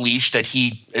the leash that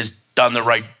he has done the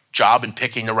right job in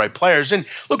picking the right players. And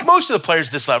look, most of the players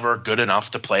at this level are good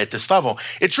enough to play at this level.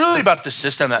 It's really about the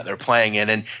system that they're playing in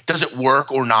and does it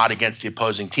work or not against the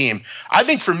opposing team. I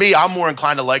think for me, I'm more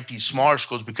inclined to like these smaller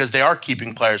schools because they are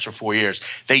keeping players for 4 years.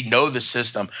 They know the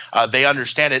system. They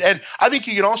understand it. And I think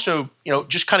you can also,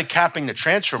 just kind of capping the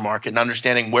transfer market and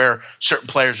understanding where certain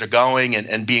players are going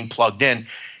and being plugged in.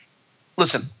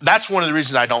 Listen, that's one of the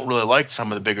reasons I don't really like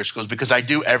some of the bigger schools, because I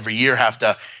do every year have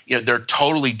to, they're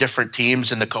totally different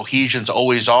teams and the cohesion's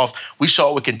always off. We saw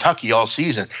it with Kentucky all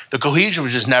season. The cohesion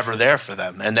was just never there for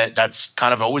them. And that's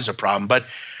kind of always a problem. But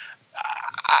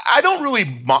I don't really,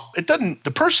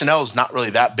 the personnel is not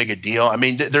really that big a deal. I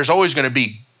mean, there's always going to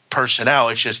be personnel.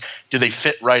 It's just, do they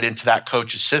fit right into that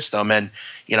coach's system? And,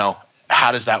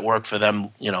 how does that work for them,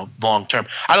 long term?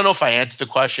 I don't know if I answered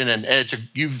the question, and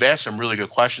you've asked some really good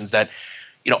questions that,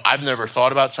 I've never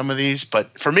thought about some of these,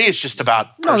 but for me, it's just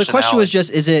about personnel. No, the question was just,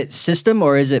 is it system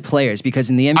or is it players? Because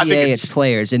in the NBA, it's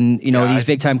players, and these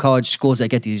big time college schools that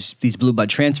get these blue blood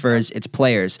transfers, it's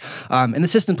players, and the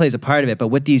system plays a part of it. But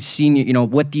with these senior,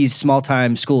 with these small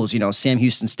time schools, Sam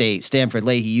Houston State, Stanford,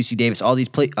 Leahy, UC Davis, all these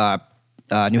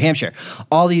New Hampshire,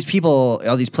 all these people,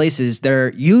 all these places,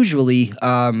 they're usually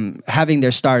having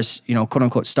their stars, quote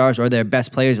unquote stars, or their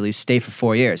best players at least stay for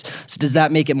 4 years. So does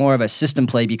that make it more of a system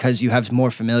play because you have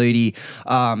more familiarity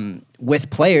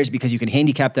with players, because you can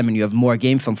handicap them and you have more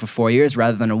game film for 4 years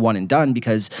rather than a one and done?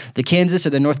 Because the Kansas or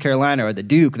the North Carolina or the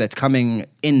Duke that's coming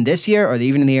in this year, or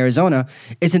even in the Arizona,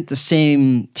 isn't the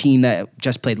same team that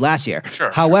just played last year.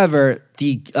 Sure. However,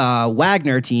 the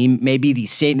Wagner team may be the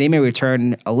same. They may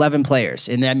return 11 players,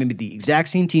 and that may be the exact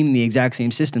same team and the exact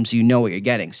same system, so you know what you're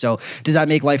getting. So does that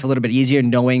make life a little bit easier,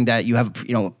 knowing that you have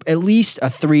at least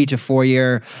a 3 to 4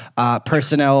 year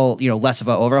personnel, less of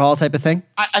an overhaul type of thing?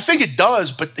 I think it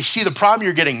does, but see, the problem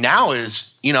you're getting now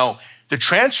is, the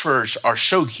transfers are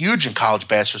so huge in college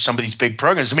basketball for some of these big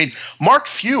programs. I mean, Mark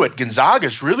Few at Gonzaga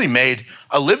has really made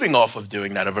a living off of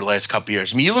doing that over the last couple of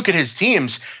years. I mean, you look at his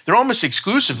teams; they're almost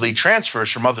exclusively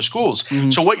transfers from other schools.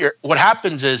 Mm-hmm. So what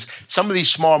happens is some of these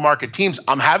small market teams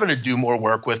I'm having to do more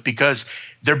work with because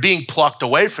they're being plucked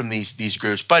away from these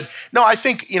groups. But no, I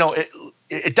think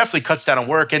it definitely cuts down on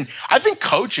work. And I think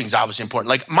coaching is obviously important.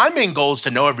 Like, my main goal is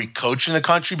to know every coach in the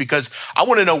country because I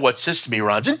want to know what system he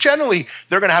runs. And generally,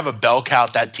 they're going to have a bell cow,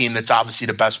 that team that's obviously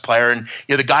the best player. And,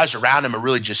 the guys around him are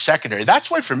really just secondary. That's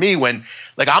why for me, when,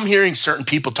 I'm hearing certain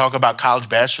people talk about college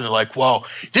basketball, they're like, well,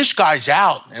 this guy's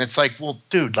out. And it's like, well,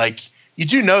 dude, you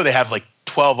do know they have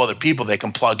 12 other people they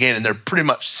can plug in, and they're pretty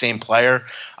much the same player.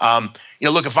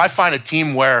 Look, if I find a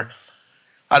team where,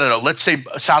 I don't know, let's say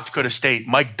South Dakota State,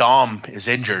 Mike Daum is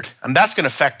injured, and that's going to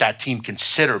affect that team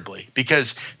considerably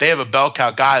because they have a bell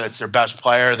cow guy that's their best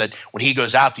player that when he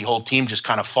goes out, the whole team just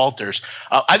kind of falters.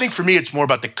 I think for me, it's more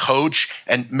about the coach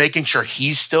and making sure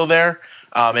he's still there.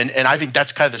 And I think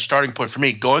that's kind of the starting point for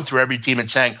me, going through every team and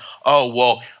saying, oh,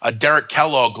 well, Derek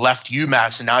Kellogg left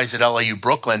UMass and now he's at LAU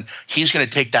Brooklyn. He's going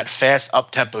to take that fast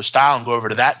up-tempo style and go over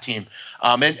to that team.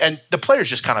 And the players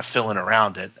just kind of fill in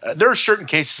around it. There are certain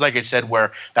cases, like I said,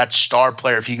 where that star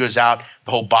player, if he goes out,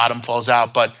 the whole bottom falls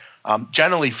out. But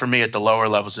generally for me at the lower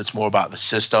levels, it's more about the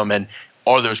system and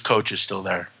are those coaches still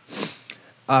there?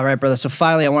 All right, brother. So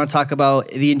finally, I want to talk about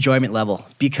the enjoyment level,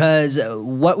 because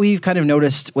what we've kind of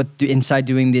noticed inside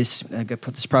doing this, I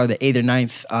put this probably the 8th or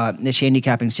 9th niche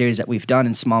handicapping series that we've done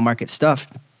in small market stuff,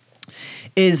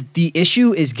 is the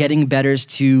issue is getting bettors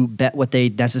to bet what they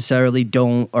necessarily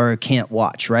don't or can't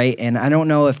watch, right? And I don't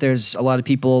know if there's a lot of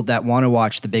people that want to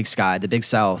watch the Big Sky, the Big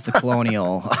South, the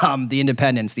Colonial, the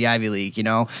Independence, the Ivy League,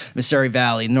 Missouri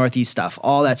Valley, Northeast stuff,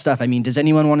 all that stuff. I mean, does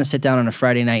anyone want to sit down on a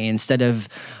Friday night and instead of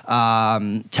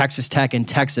Texas Tech and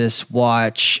Texas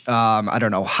watch, I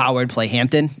don't know, Howard play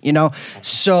Hampton,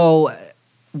 So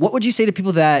what would you say to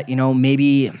people that,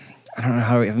 maybe, I don't know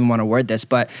how we want to word this,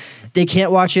 but they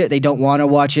can't watch it, they don't want to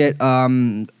watch it,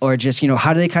 or just,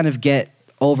 how do they kind of get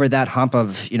over that hump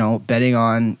of, betting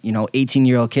on,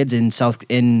 18-year-old kids in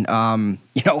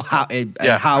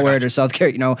Howard or South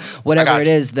Carolina, whatever it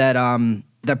is that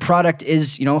the product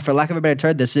is, for lack of a better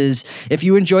term, this is, if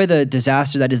you enjoy the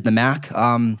disaster that is the MAC,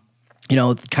 kind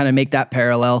of make that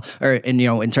parallel, or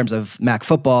in terms of MAC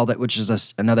football, which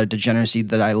is another degeneracy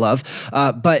that I love.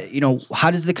 But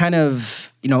how does the kind of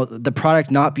the product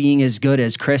not being as good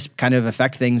as crisp kind of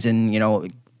affect things,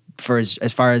 and for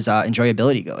as far as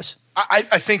enjoyability goes? I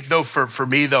think though for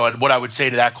me though, and what I would say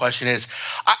to that question is,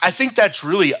 I think that's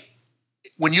really,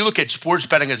 when you look at sports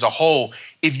betting as a whole,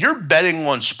 if you're betting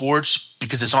on sports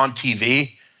because it's on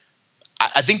TV,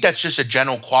 I think that's just a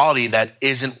general quality that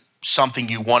isn't something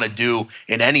you want to do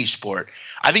in any sport.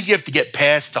 I think you have to get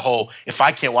past the whole, if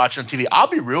I can't watch on TV. I'll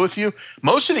be real with you.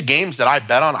 Most of the games that I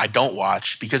bet on, I don't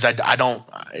watch because I don't,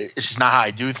 it's just not how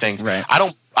I do things. Right. I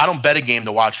don't bet a game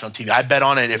to watch on TV. I bet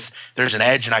on it if there's an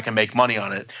edge and I can make money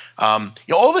on it.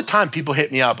 All the time people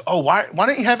hit me up. Oh, why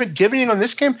don't you have it giving on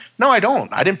this game? No, I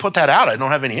don't. I didn't put that out. I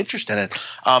don't have any interest in it.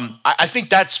 I think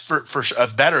that's for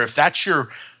better. If that's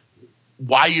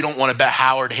why you don't want to bet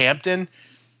Howard Hampton,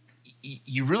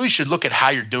 you really should look at how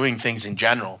you're doing things in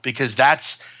general, because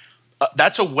that's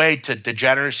a way to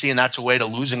degeneracy, and that's a way to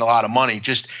losing a lot of money.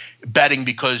 Just betting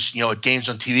because a game's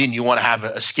on TV and you want to have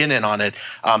a skin in on it.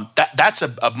 That's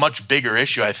a much bigger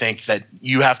issue, I think, that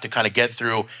you have to kind of get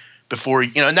through before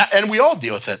and we all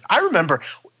deal with it. I remember,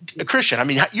 Christian. I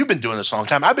mean, you've been doing this a long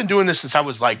time. I've been doing this since I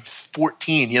was like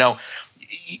 14.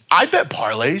 I bet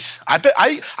parlays.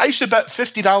 I used to bet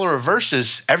 $50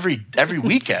 reverses every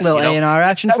weekend. Little A&R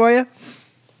action for you.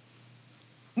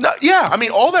 No, yeah, I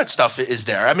mean, all that stuff is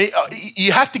there. I mean,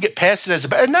 you have to get past it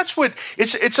and that's what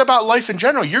it's about life in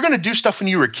general. You're going to do stuff when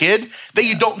you were a kid that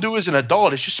you don't do as an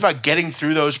adult. It's just about getting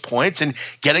through those points and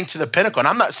getting to the pinnacle. And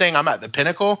I'm not saying I'm at the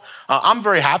pinnacle. I'm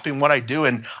very happy in what I do,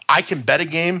 and I can bet a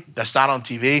game that's not on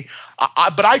TV.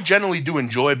 But I generally do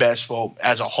enjoy basketball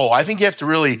as a whole. I think you have to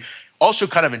really also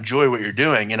kind of enjoy what you're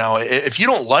doing. If you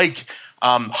don't like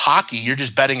hockey, you're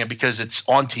just betting it because it's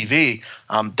on TV.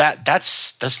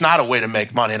 That's not a way to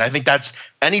make money. And I think that's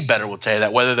any bettor will tell you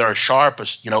that, whether they're a sharp,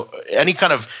 any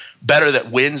kind of bettor that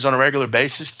wins on a regular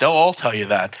basis, they'll all tell you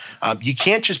that. You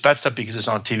can't just bet stuff because it's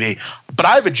on TV. But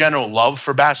I have a general love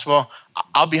for basketball.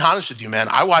 I'll be honest with you, man.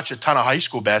 I watch a ton of high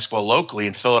school basketball locally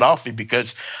in Philadelphia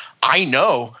because I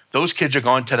know those kids are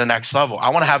going to the next level. I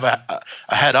want to have a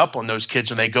head up on those kids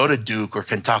when they go to Duke or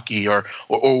Kentucky or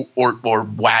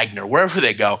Wagner, wherever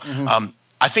they go. Mm-hmm.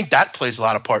 I think that plays a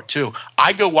lot of part too.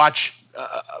 I go watch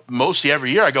mostly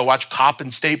every year. I go watch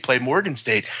Coppin State play Morgan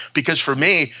State because for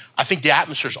me, I think the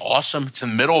atmosphere is awesome. It's in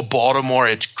the middle of Baltimore.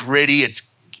 It's gritty. It's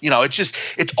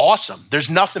awesome. There's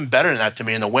nothing better than that to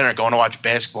me in the winter, going to watch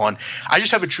basketball. And I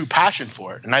just have a true passion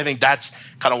for it. And I think that's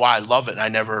kind of why I love it. And I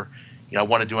never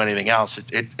want to do anything else.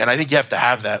 And I think you have to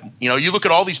have that. You look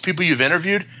at all these people you've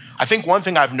interviewed. I think one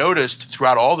thing I've noticed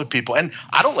throughout all the people, and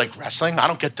I don't like wrestling. I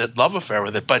don't get the love affair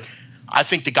with it. But I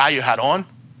think the guy you had on,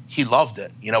 he loved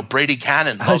it. Brady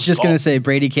Cannon. I was just going to say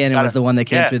Brady Cannon was the one that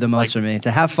came through the most for me.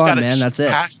 To have fun, man. That's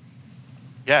it.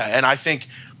 Yeah, and I think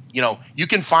you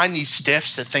can find these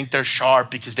stiffs that think they're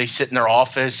sharp because they sit in their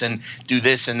office and do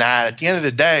this and that. At the end of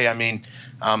the day, I mean,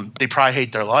 they probably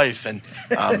hate their life and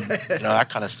that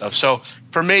kind of stuff. So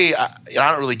for me, I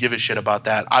don't really give a shit about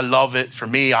that. I love it. For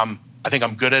me, I think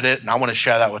I'm good at it, and I want to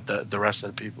share that with the rest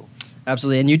of the people.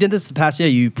 Absolutely. And you did this the past year.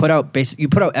 You put out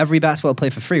every basketball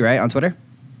play for free, right, on Twitter?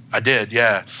 I did,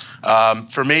 yeah.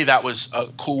 For me, that was a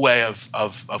cool way of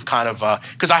kind of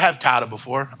because I have touted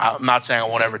before. I'm not saying I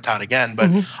won't ever tout again, but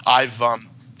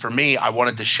for me, I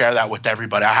wanted to share that with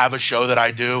everybody. I have a show that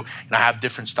I do, and I have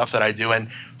different stuff that I do.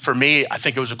 And for me, I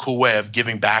think it was a cool way of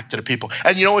giving back to the people.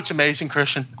 And you know what's amazing,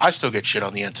 Christian? I still get shit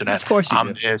on the internet. Of course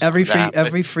you do.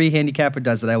 Every free handicapper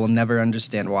does that. I will never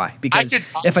understand why. Because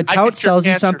if a tout sells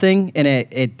you something, and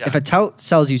if a tout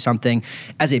sells you something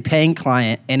as a paying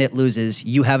client and it loses,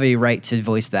 you have a right to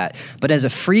voice that. But as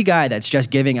a free guy that's just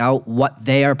giving out what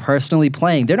they are personally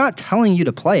playing, they're not telling you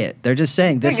to play it. They're just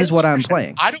saying, this is what I'm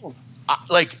playing.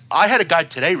 I had a guy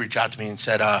today reach out to me and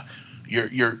said,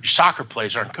 your soccer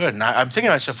plays aren't good. And I'm thinking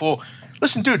to myself, well,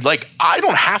 listen, dude, I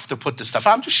don't have to put this stuff.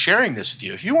 I'm just sharing this with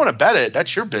you. If you want to bet it,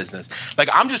 that's your business.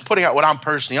 I'm just putting out what I'm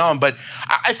personally on. But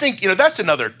I think, that's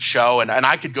another show. And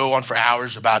I could go on for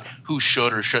hours about who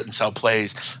should or shouldn't sell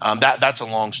plays. That's a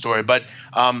long story. But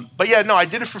yeah, no, I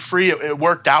did it for free. It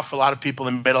worked out for a lot of people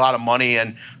and made a lot of money.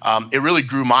 And it really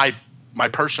grew my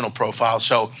personal profile.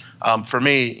 So for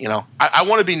me, I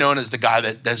want to be known as the guy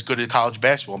that's good at college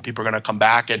basketball, and people are going to come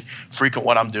back and frequent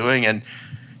what I'm doing and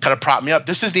kind of prop me up.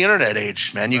 This is the internet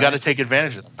age, man. You got to take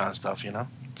advantage of that kind of stuff,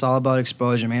 It's all about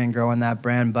exposure, man, and growing that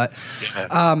brand. But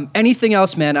anything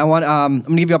else, man? I'm going to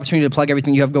give you the opportunity to plug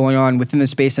everything you have going on within the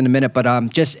space in a minute. But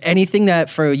just anything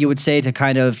that you would say to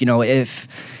kind of, if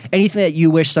anything that you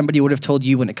wish somebody would have told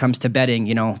you when it comes to betting,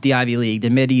 the Ivy League, the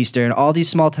Mid-Eastern, all these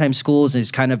small-time schools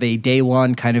is kind of a day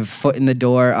one kind of foot in the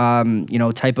door,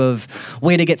 type of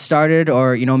way to get started,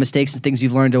 or, mistakes and things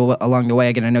you've learned along the way.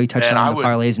 Again, I know you touched on the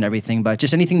parlays and everything, but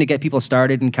just anything to get people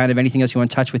started and kind of anything else you want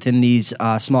to touch within these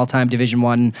small-time Division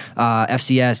I,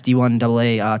 FCS, D1,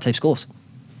 AA type schools.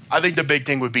 I think the big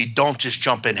thing would be don't just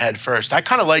jump in head first. I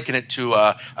kind of liken it to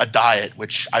a diet,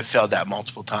 which I've failed at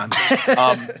multiple times.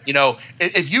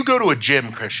 If you go to a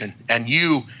gym, Christian, and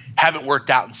you haven't worked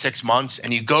out in 6 months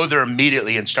and you go there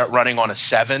immediately and start running on a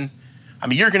 7, I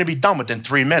mean, you're going to be done within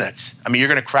 3 minutes. I mean, you're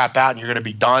going to crap out and you're going to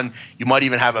be done. You might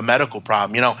even have a medical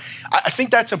problem. I think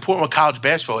that's important with college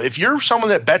basketball. If you're someone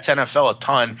that bets NFL a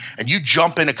ton and you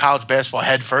jump into college basketball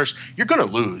head first, you're going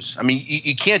to lose. I mean,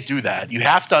 you can't do that. You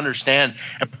have to understand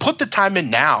and put the time in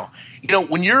now.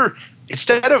 When you're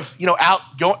instead of out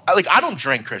going, like, I don't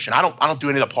drink, Christian. I don't do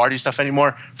any of the party stuff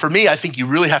anymore. For me, I think you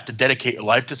really have to dedicate your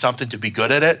life to something to be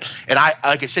good at it. And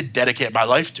like I said, dedicate my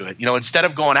life to it. Instead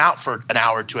of going out for an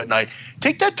hour or two at night,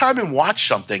 take that time and watch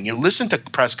something. Listen to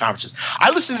press conferences.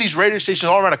 I listen to these radio stations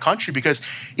all around the country because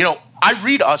I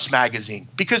read Us magazine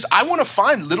because I want to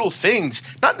find little things,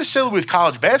 not necessarily with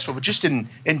college basketball, but just in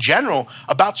general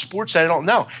about sports that I don't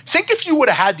know. Think if you would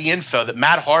have had the info that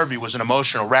Matt Harvey was an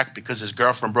emotional wreck because his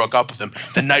girlfriend broke up with him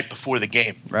the night before the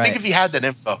game. Right. Think if you had that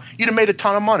info, you'd have made a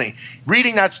ton of money.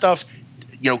 Reading that stuff,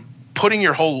 putting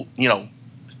your whole,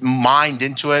 mind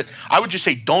into it. I would just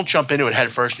say don't jump into it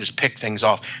head first and just pick things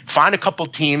off. Find a couple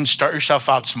teams, start yourself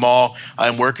out small,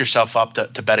 and work yourself up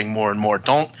to betting more and more.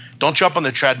 Don't jump on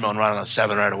the treadmill and run on a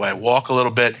 7 right away. Walk a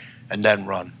little bit and then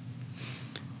run.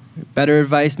 Better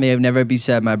advice may have never been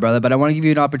said, my brother, but I want to give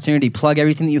you an opportunity. Plug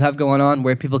everything that you have going on,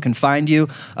 where people can find you.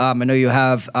 I know you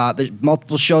have there's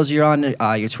multiple shows you're on,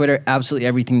 your Twitter, absolutely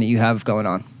everything that you have going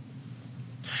on.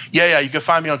 Yeah. You can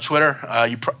find me on Twitter.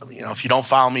 If you don't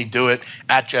follow me, do it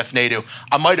at Jeff Nadu.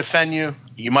 I might offend you.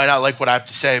 You might not like what I have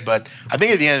to say, but I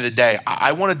think at the end of the day,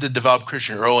 I wanted to develop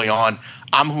Christian early on.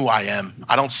 I'm who I am.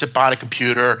 I don't sit behind a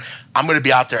computer. I'm going to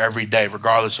be out there every day,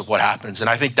 regardless of what happens. And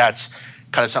I think that's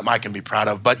kind of something I can be proud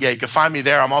of. But yeah, you can find me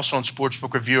there. I'm also on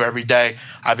Sportsbook Review every day.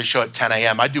 I have a show at 10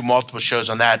 a.m. I do multiple shows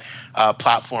on that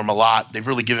platform a lot. They've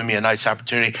really given me a nice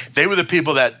opportunity. They were the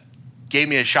people that gave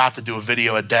me a shot to do a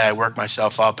video a day. I worked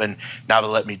myself up, and now they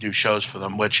let me do shows for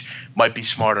them, which might be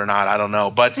smart or not. I don't know.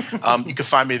 But you can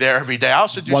find me there every day. I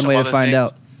also do one way to find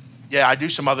out. Yeah, I do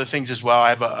some other things as well. I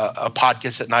have a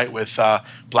podcast at night with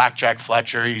Blackjack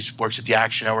Fletcher. He works at the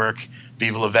Action Network,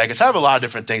 Viva La Vegas. I have a lot of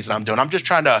different things that I'm doing. I'm just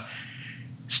trying to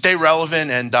stay relevant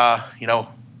and,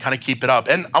 kind of keep it up.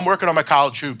 And I'm working on my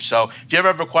college hoops. So if you ever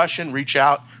have a question, reach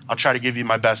out. I'll try to give you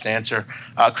my best answer.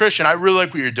 Christian, I really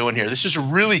like what you're doing here. This is a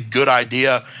really good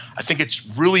idea. I think it's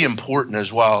really important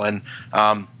as well. And,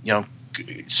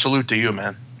 salute to you,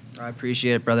 man. I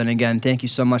appreciate it, brother. And again, thank you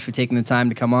so much for taking the time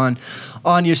to come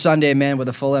on your Sunday, man, with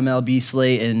a full MLB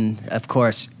slate and, of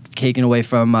course, taken away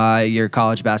from your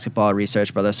college basketball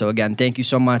research, brother. So again, thank you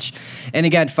so much. And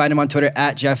again, find him on Twitter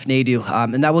at Jeff Nadu.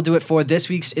 And that will do it for this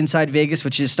week's Inside Vegas,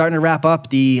 which is starting to wrap up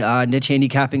the niche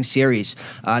handicapping series.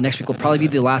 Next week will probably be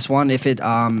the last one. If it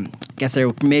guess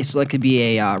there may could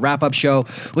be a wrap-up show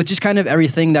with just kind of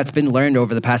everything that's been learned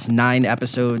over the past 9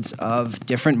 episodes of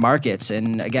different markets.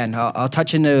 And again, I'll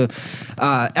touch into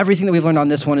everything that we've learned on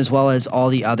this one as well as all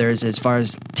the others as far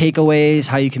as takeaways,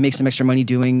 how you can make some extra money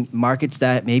doing markets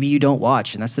that maybe you don't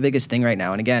watch. And that's the biggest thing right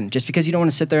now. And again, just because you don't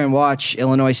want to sit there and watch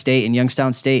Illinois State and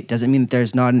Youngstown State doesn't mean that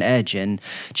there's not an edge. And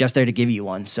Jeff's there to give you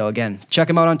one. So again, check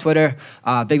him out on Twitter.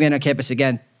 Big Man on Campus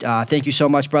again. Thank you so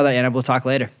much, brother. And we'll talk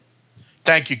later.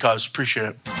 Thank you, cuz. Appreciate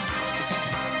it.